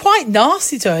 He was quite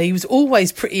nasty to her. He was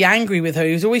always pretty angry with her.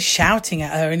 He was always shouting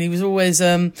at her, and he was always,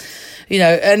 and he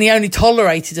only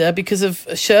tolerated her because of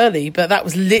Shirley. But that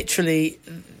was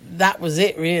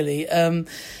it, really.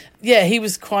 He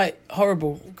was quite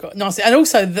horrible, nasty. And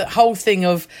also the whole thing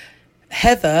of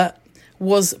Heather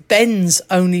was Ben's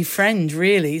only friend,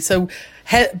 really. So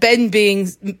Ben being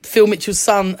Phil Mitchell's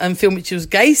son and Phil Mitchell's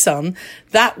gay son,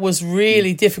 that was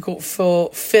really difficult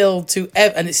for Phil to,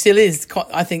 and it still is,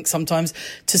 I think, sometimes,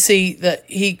 to see that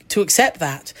to accept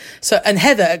that. So, and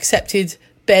Heather accepted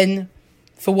Ben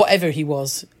for whatever he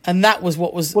was. And that was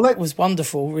what was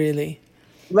wonderful, really.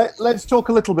 Let's talk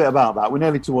a little bit about that. We're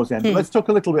nearly towards the end. Let's talk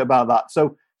a little bit about that.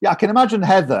 So, I can imagine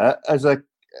Heather as a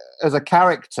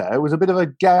character was a bit of a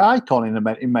gay icon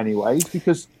in many ways,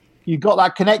 because you got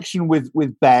that connection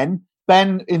with Ben.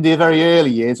 Ben in the very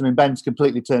early years, I mean, Ben's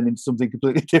completely turned into something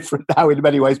completely different now in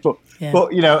many ways. But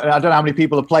you know, I don't know how many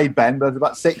people have played Ben, but there's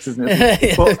about 6, isn't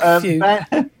it?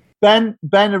 But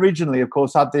Ben originally, of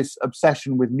course, had this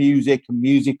obsession with music and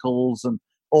musicals and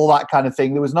all that kind of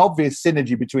thing. There was an obvious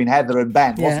synergy between Heather and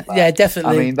Ben, wasn't there? Yeah,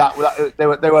 definitely. I mean,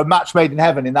 they were a match made in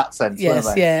heaven in that sense, yes,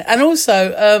 weren't they? Yeah. And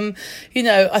also,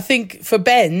 I think for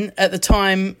Ben at the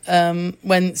time,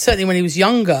 when he was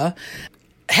younger,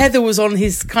 Heather was on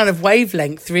his kind of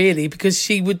wavelength, really, because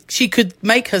she could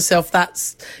make herself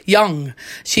that young.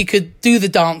 She could do the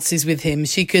dances with him.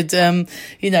 She could,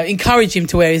 encourage him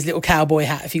to wear his little cowboy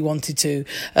hat if he wanted to.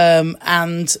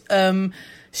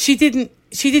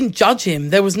 She didn't judge him.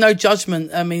 There was no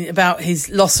judgment, I mean, about his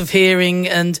loss of hearing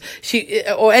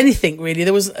or anything, really.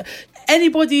 There was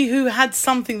anybody who had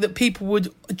something that people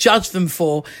would judge them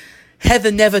for.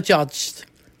 Heather never judged.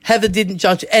 Heather didn't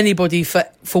judge anybody for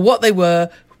what they were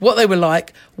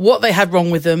like, what they had wrong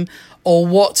with them, or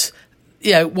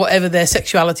whatever their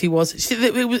sexuality was.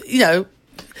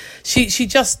 She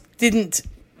just didn't.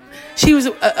 she was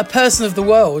a person of the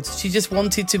world. She just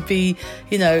wanted to be,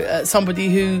 somebody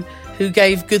who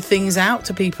gave good things out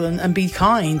to people and be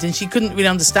kind. And she couldn't really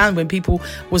understand when people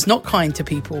was not kind to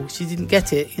people. She didn't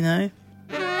get it,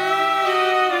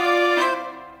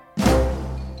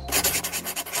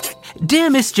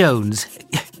 Dear Miss Jones,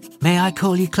 may I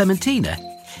call you Clementina?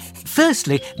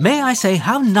 Firstly, may I say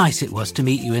how nice it was to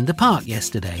meet you in the park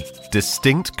yesterday?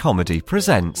 Distinct Comedy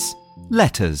presents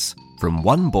Letters from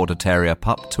one Border Terrier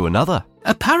pup to another.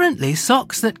 Apparently,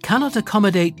 socks that cannot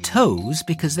accommodate toes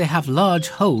because they have large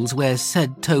holes where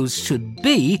said toes should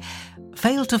be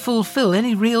fail to fulfill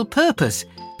any real purpose.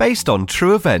 Based on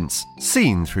true events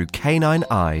seen through canine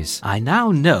eyes. I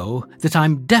now know that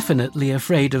I'm definitely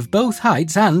afraid of both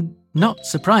heights and, not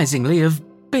surprisingly, of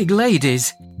big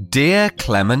ladies. Dear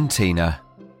Clementina.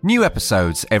 New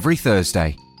episodes every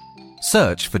Thursday.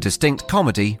 Search for Distinct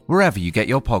Comedy wherever you get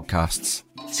your podcasts.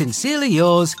 Sincerely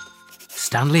yours,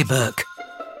 Stanley Burke.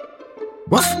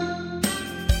 Woof.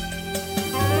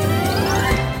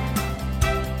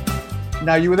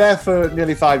 Now, you were there for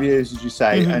nearly 5 years, as you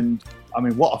say, Mm-hmm. and I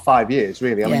mean, what a 5 years,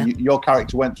 really. I mean, your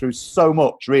character went through so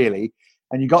much, really,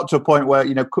 and you got to a point where,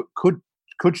 could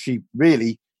she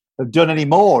really have done any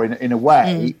more in a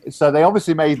way? So they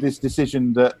obviously made this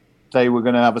decision that they were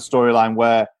going to have a storyline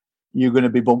where you're going to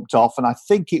be bumped off, and I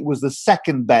think it was the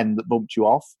second Ben that bumped you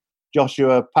off,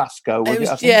 Joshua Pascoe.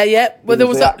 Was it? Yeah. Well, there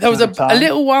was a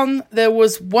little one. There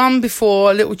was one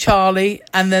before, little Charlie,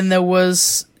 and then there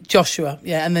was Joshua.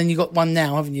 Yeah, and then you got one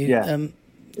now, haven't you? Yeah.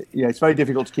 Yeah, it's very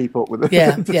difficult to keep up with it.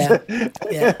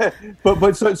 Yeah.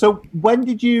 But so when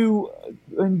did you?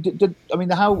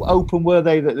 How open were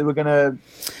they that they were going to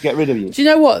get rid of you? Do you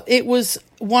know what? It was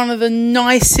one of the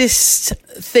nicest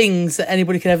things that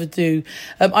anybody could ever do.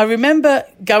 I remember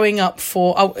going up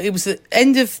it was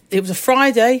a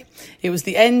Friday. It was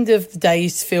the end of the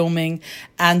day's filming,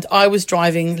 and I was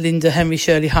driving Linda Henry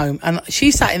Shirley home, and she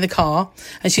sat in the car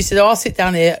and she said, I'll sit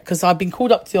down here because I've been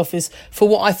called up to the office for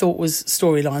what I thought was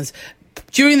storylines.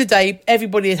 During the day,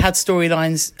 everybody had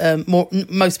storylines.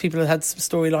 Most people had had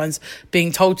storylines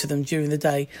being told to them during the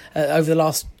day over the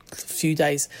last few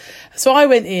days. So I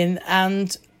went in,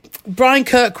 and Brian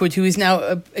Kirkwood, who is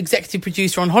now executive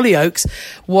producer on Hollyoaks,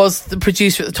 was the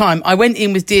producer at the time. I went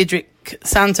in with Deirdre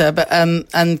Santa,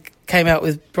 and came out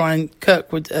with Brian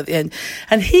Kirkwood at the end,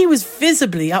 and he was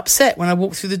visibly upset when I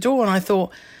walked through the door, and I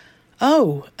thought,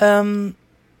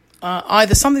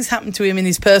 either something's happened to him in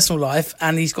his personal life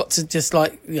and he's got to just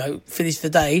finish the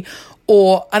day,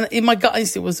 and in my gut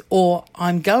instinct was, or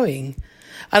I'm going.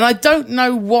 And I don't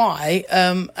know why.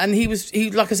 And he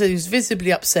like I said, he was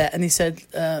visibly upset, and he said,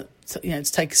 to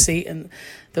take a seat, and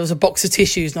there was a box of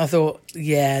tissues, and I thought,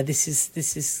 yeah, this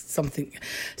is something.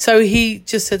 So he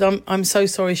just said, I'm so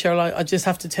sorry, Cheryl, I just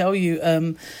have to tell you,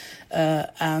 we're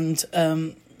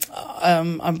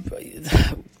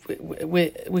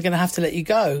going to have to let you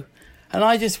go. And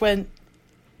I just went,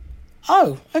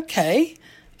 oh, okay.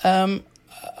 And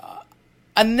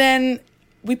then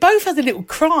we both had a little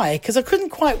cry because I couldn't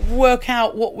quite work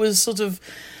out what was sort of.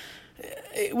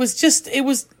 There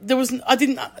was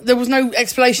no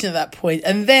explanation at that point.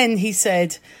 And then he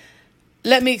said,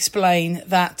 let me explain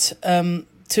that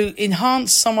to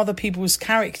enhance some other people's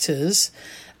characters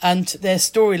and their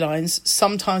storylines,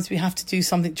 sometimes we have to do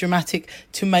something dramatic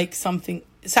to make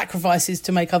sacrifices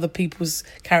to make other people's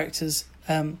characters,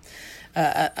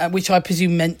 which I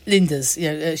presume meant Linda's,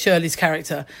 Shirley's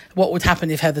character. What would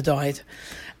happen if Heather died?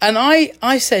 And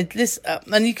I said, listen,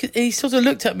 and he sort of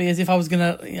looked at me as if I was going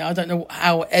to, I don't know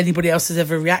how anybody else has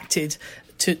ever reacted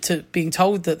to being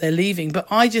told that they're leaving, but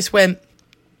I just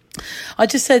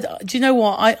said, do you know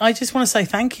what? I just want to say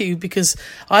thank you because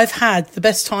I've had the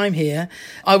best time here.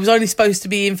 I was only supposed to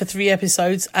be in for 3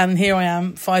 episodes, and here I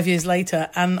am 5 years later,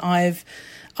 and I've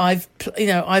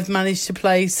managed to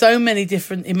play so many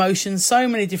different emotions, so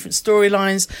many different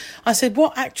storylines. I said,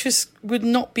 what actress would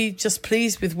not be just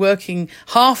pleased with working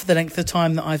half the length of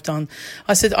time that I've done?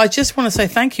 I said, I just want to say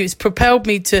thank you. It's propelled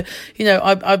me to,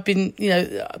 I've been,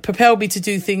 propelled me to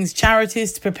do things,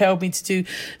 charities, to propelled me to do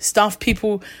stuff.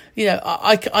 People,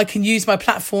 I can use my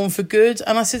platform for good.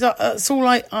 And I said, that's all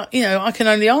I can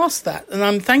only ask that. And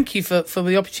I'm thank you for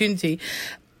the opportunity.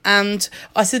 And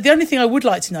I said, the only thing I would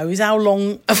like to know is how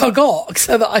long have I got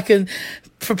so that I can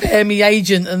prepare me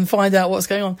agent and find out what's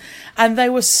going on. And they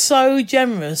were so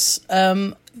generous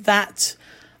that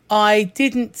I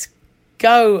didn't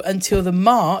go until the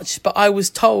March, but I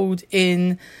was told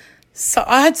I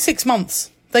had 6 months.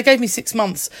 They gave me 6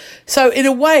 months. So in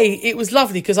a way, it was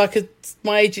lovely because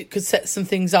my agent could set some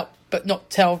things up, but not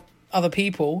tell other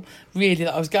people really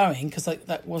that I was going, because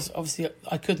that was obviously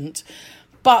I couldn't.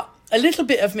 But a little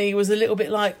bit of me was a little bit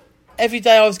like, every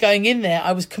day I was going in there,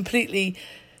 I was completely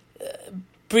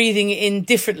breathing it in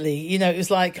differently. You know, it was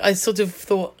like I sort of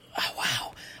thought, oh,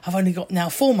 wow, I've only got now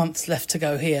 4 months left to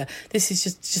go here. This is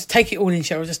just take it all in,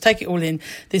 Cheryl. Just take it all in.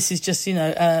 This is just, you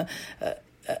know,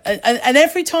 and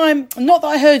every time, not that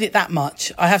I heard it that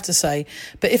much, I have to say,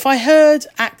 but if I heard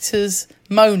actors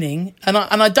moaning, and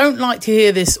I don't like to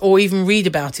hear this or even read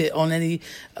about it on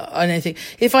anything.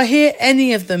 If I hear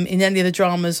any of them in any of the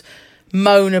dramas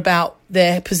moan about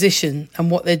their position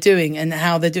and what they're doing and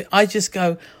how they're doing, I just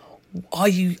go, are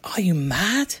you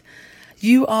mad?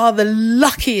 You are the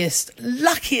luckiest,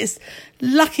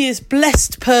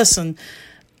 blessed person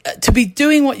to be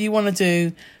doing what you want to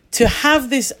do, to have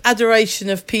this adoration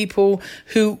of people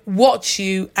who watch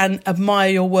you and admire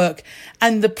your work,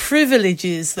 and the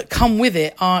privileges that come with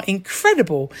it are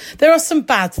incredible. There are some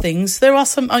bad things. There are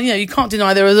some, you know, you can't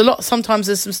deny there is a lot. Sometimes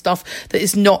there's some stuff that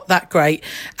is not that great.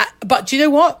 But do you know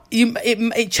what?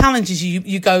 It challenges you.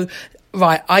 You go,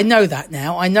 right, I know that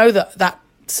now. I know that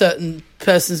certain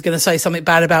person's going to say something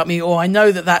bad about me, or I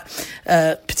know that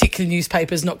particular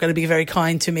newspaper is not going to be very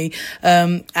kind to me,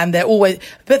 and they're always,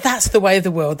 but that's the way of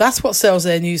the world. That's what sells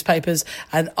their newspapers,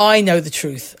 and I know the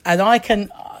truth, and I can,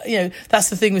 you know, that's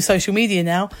the thing with social media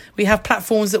now. We have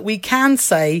platforms that we can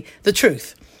say the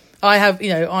truth.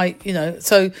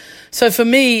 So for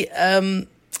me,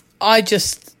 I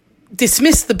just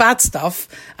dismiss the bad stuff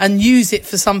and use it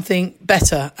for something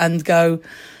better and go,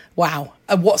 wow,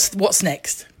 and what's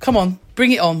next? Come on,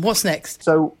 bring it on. What's next?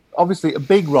 So obviously a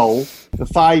big role for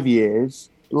 5 years,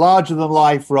 larger than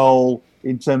life role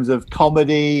in terms of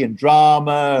comedy and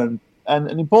drama, and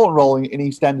an important role in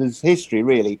EastEnders history,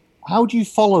 really. How do you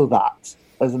follow that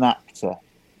as an actor?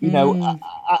 You know,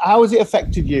 how has it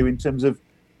affected you in terms of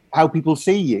how people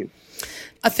see you?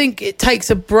 I think it takes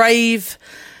a brave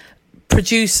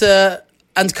producer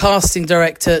and casting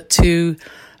director to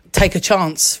take a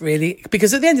chance, really,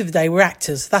 because at the end of the day, we're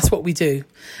actors. That's what we do.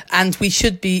 And we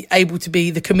should be able to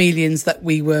be the chameleons that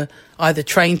we were either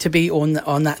trained to be or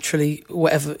naturally,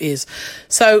 whatever it is.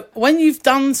 So when you've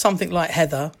done something like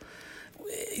Heather,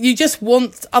 you just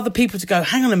want other people to go,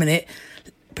 hang on a minute,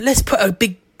 let's put a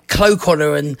big cloak on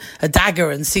her and a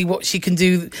dagger and see what she can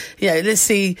do. You know, let's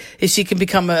see if she can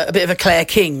become a bit of a Claire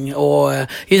King or,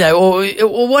 you know,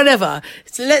 or whatever.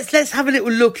 So let's have a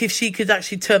little look if she could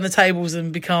actually turn the tables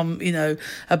and become, you know,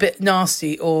 a bit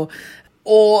nasty or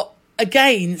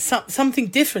again, something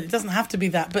different. It doesn't have to be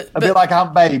that, but a bit like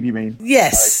Aunt Babe, you mean?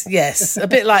 Yes, a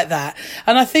bit like that.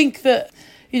 And I think that,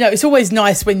 you know, it's always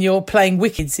nice when you're playing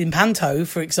wickeds in Panto,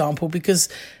 for example, because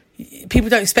people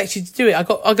don't expect you to do it. I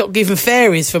got given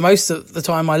fairies for most of the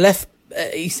time I left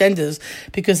EastEnders,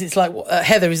 because it's like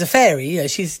Heather is a fairy, you know,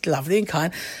 she's lovely and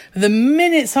kind. The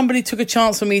minute somebody took a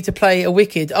chance on me to play a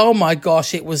wicked, oh my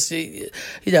gosh, it was, you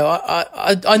know,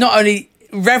 I not only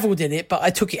revelled in it, but I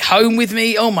took it home with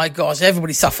me. Oh my gosh,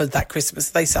 everybody suffered that Christmas.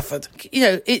 They suffered. You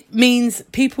know, it means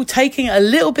people taking a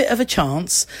little bit of a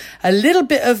chance, a little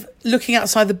bit of looking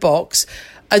outside the box.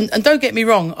 And don't get me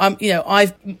wrong,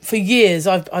 for years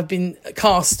I've been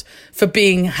cast for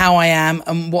being how I am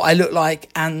and what I look like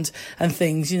and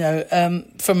things, you know,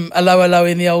 from a low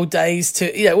in the old days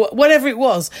to, you know, whatever it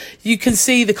was. You can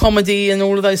see the comedy and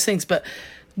all of those things, but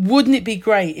wouldn't it be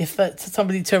great if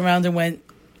somebody turned around and went,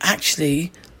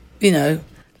 actually, you know,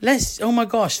 oh my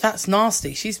gosh, that's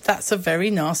nasty. That's a very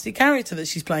nasty character that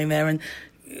she's playing there, and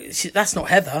that's not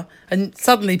Heather. And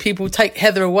suddenly people take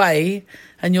Heather away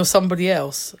and you're somebody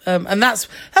else. And that's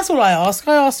all I ask.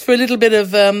 I ask for a little bit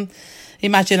of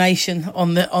imagination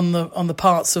on the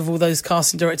parts of all those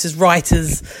casting directors,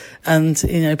 writers, and,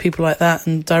 you know, people like that,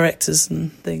 and directors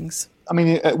and things. I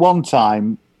mean, at one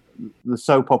time, the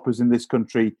soap operas in this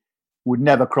country would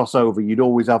never cross over. You'd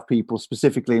always have people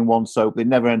specifically in one soap. They'd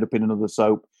never end up in another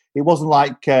soap. It wasn't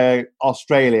like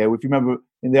Australia. If you remember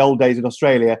in the old days in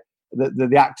Australia,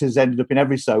 the actors ended up in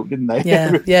every soap, didn't they?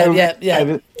 Yeah.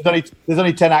 There's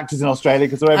only 10 actors in Australia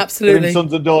because they're in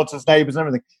Sons and Daughters, Neighbours and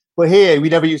everything. But here, we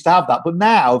never used to have that. But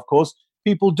now, of course,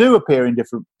 people do appear in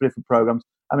different programmes.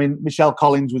 I mean, Michelle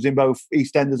Collins was in both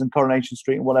EastEnders and Coronation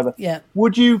Street and whatever. Yeah.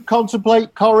 Would you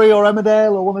contemplate Corrie or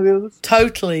Emmerdale or one of the others?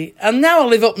 Totally. And now I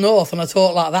live up north and I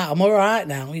talk like that. I'm all right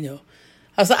now, you know.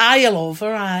 I was like, hiya, love, all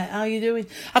right, how are you doing?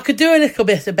 I could do a little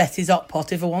bit of Betty's Hot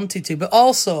Pot if I wanted to, but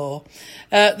also,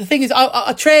 the thing is,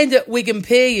 I trained at Wigan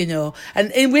Pier, you know, and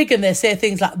in Wigan they say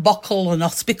things like bockle and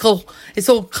hospital. It's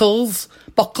all culls,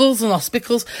 bockles and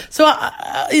hospitals. So,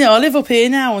 I live up here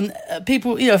now, and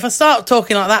people, you know, if I start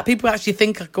talking like that, people actually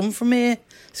think I come from here.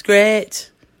 It's great.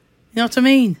 You know what I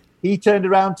mean? he turned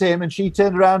around to him and she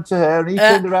turned around to her and he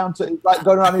turned around to, like,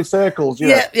 going around in circles. You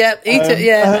know?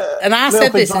 And I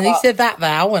said this and he said that,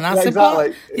 Val, and I said, exactly.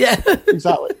 What? Yeah.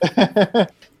 Exactly.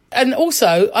 And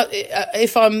also,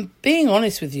 if I'm being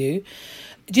honest with you,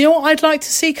 do you know what I'd like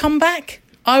to see come back?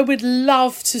 I would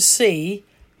love to see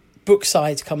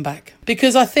Brookside come back,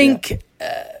 because I think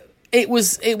it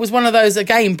was one of those,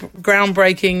 again,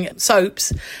 groundbreaking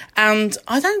soaps, and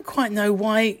I don't quite know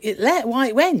why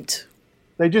it went.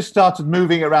 They just started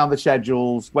moving around the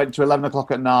schedules, went to 11 o'clock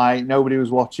at night, nobody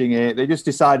was watching it. They just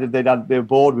decided they were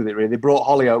bored with it, really. They brought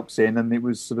Hollyoaks in and it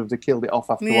was sort of, they killed it off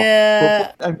after a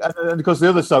while. And of course, the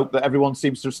other soap that everyone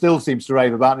still seems to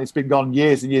rave about, and it's been gone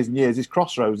years and years and years, is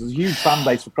Crossroads. There's a huge fan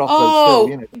base for Crossroads still,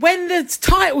 you know. When the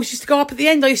titles used to go up at the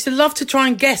end, I used to love to try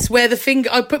and guess where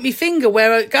I'd put my finger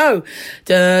where it'd go.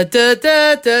 Da, da,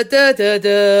 da, da, da, da,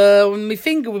 da. And my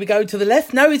finger would go to the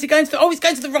left. No, is it going to it's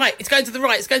going to the right. It's going to the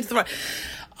right. It's going to the right.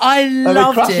 I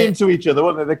loved it. They crash into each other,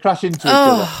 won't they? They crash into each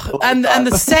other. And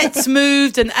the sets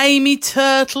moved, and Amy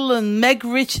Turtle and Meg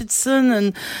Richardson,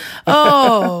 and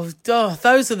those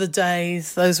are the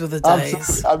days. Those were the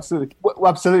days.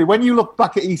 Absolutely. When you look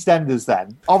back at EastEnders,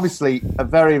 then obviously a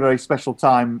very, very special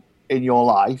time in your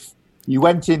life. You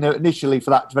went in initially for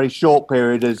that very short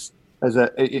period as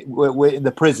we're in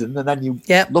the prison, and then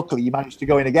luckily you managed to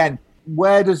go in again.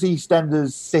 Where does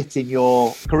EastEnders sit in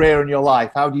your career and your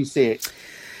life? How do you see it?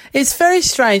 It's very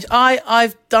strange.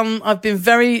 I've been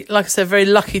very, like I said, very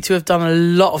lucky to have done a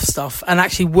lot of stuff and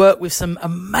actually worked with some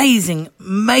amazing,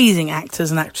 amazing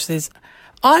actors and actresses.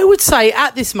 I would say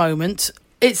at this moment,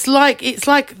 it's like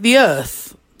the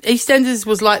Earth. EastEnders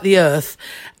was like the Earth,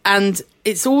 and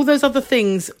it's all those other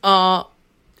things are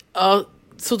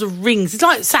sort of rings. It's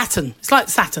like Saturn.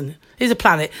 Here's a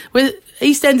planet.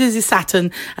 EastEnders is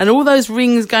Saturn, and all those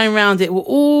rings going around it were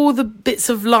all the bits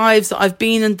of lives that I've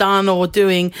been and done or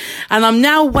doing, and I'm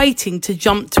now waiting to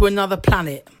jump to another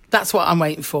planet. That's what I'm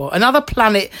waiting for. Another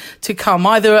planet to come,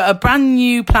 either a brand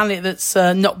new planet that's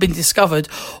not been discovered,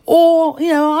 or,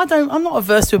 I'm not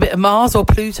averse to a bit of Mars or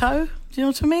Pluto. Do you know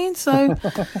what I mean? So,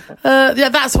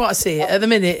 that's what I see at the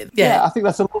minute. Yeah, I think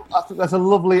that's a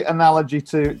lovely analogy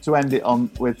to end it on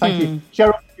with. Thank you,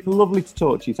 Sharon. It's been lovely to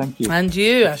talk to you. Thank you. And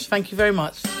you, Ash. Thank you very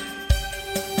much.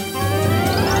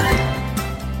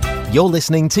 You're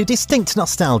listening to Distinct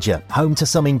Nostalgia, home to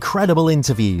some incredible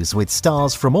interviews with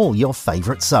stars from all your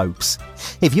favourite soaps.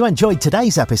 If you enjoyed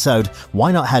today's episode,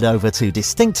 why not head over to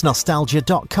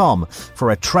distinctnostalgia.com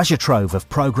for a treasure trove of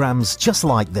programmes just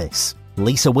like this.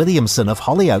 Lisa Williamson of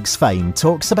Hollyoaks fame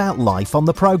talks about life on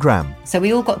the programme. So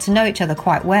we all got to know each other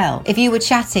quite well. If you were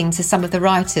chatting to some of the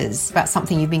writers about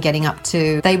something you've been getting up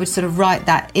to, they would sort of write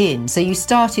that in. So you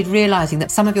started realising that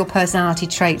some of your personality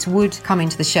traits would come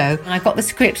into the show. And I got the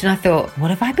script and I thought, what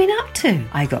have I been up to?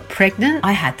 I got pregnant.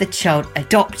 I had the child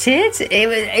adopted. It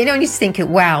was, and you just think,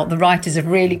 wow, the writers have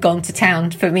really gone to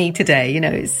town for me today.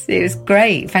 It was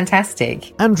great,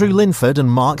 fantastic. Andrew Linford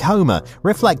and Mark Homer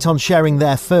reflect on sharing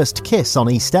their first kiss on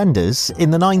EastEnders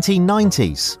in the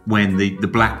 1990s. When the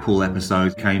Blackpool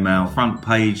episode came out, front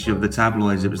page of the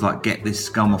tabloids, it was like, get this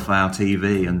scum off our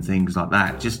TV and things like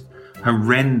that. Just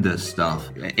horrendous stuff.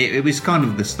 It was kind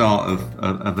of the start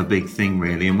of a big thing,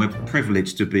 really, and we're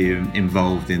privileged to be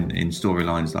involved in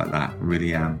storylines like that. I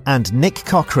really am. And Nick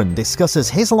Cochran discusses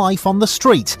his life on the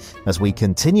street as we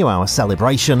continue our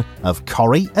celebration of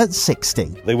Corrie at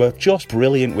 60. They were just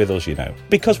brilliant with us,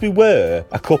 because we were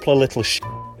a couple of little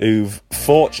who've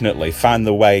fortunately found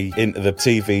their way into the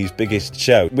TV's biggest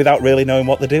show without really knowing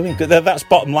what they're doing. That's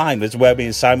bottom line, that's where me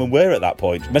and Simon were at that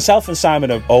point. Myself and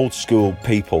Simon are old school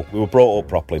people. We were brought up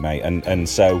properly, mate, and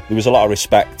so there was a lot of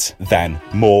respect then,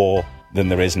 more than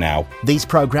there is now. These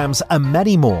programmes and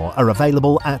many more are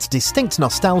available at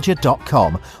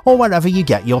distinctnostalgia.com or wherever you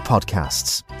get your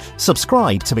podcasts.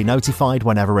 Subscribe to be notified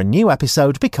whenever a new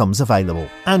episode becomes available.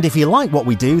 And if you like what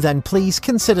we do, then please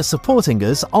consider supporting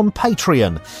us on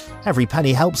Patreon. Every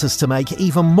penny helps us to make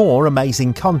even more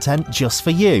amazing content just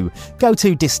for you. Go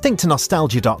to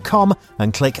distinctnostalgia.com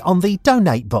and click on the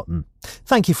donate button.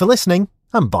 Thank you for listening,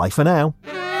 and bye for now.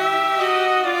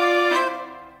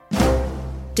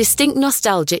 Distinct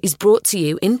Nostalgia is brought to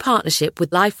you in partnership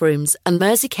with Life Rooms and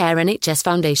Merseycare NHS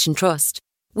Foundation Trust.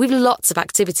 We've lots of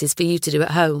activities for you to do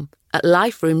at home at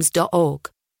liferooms.org.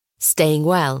 Staying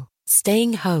well,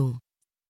 staying home.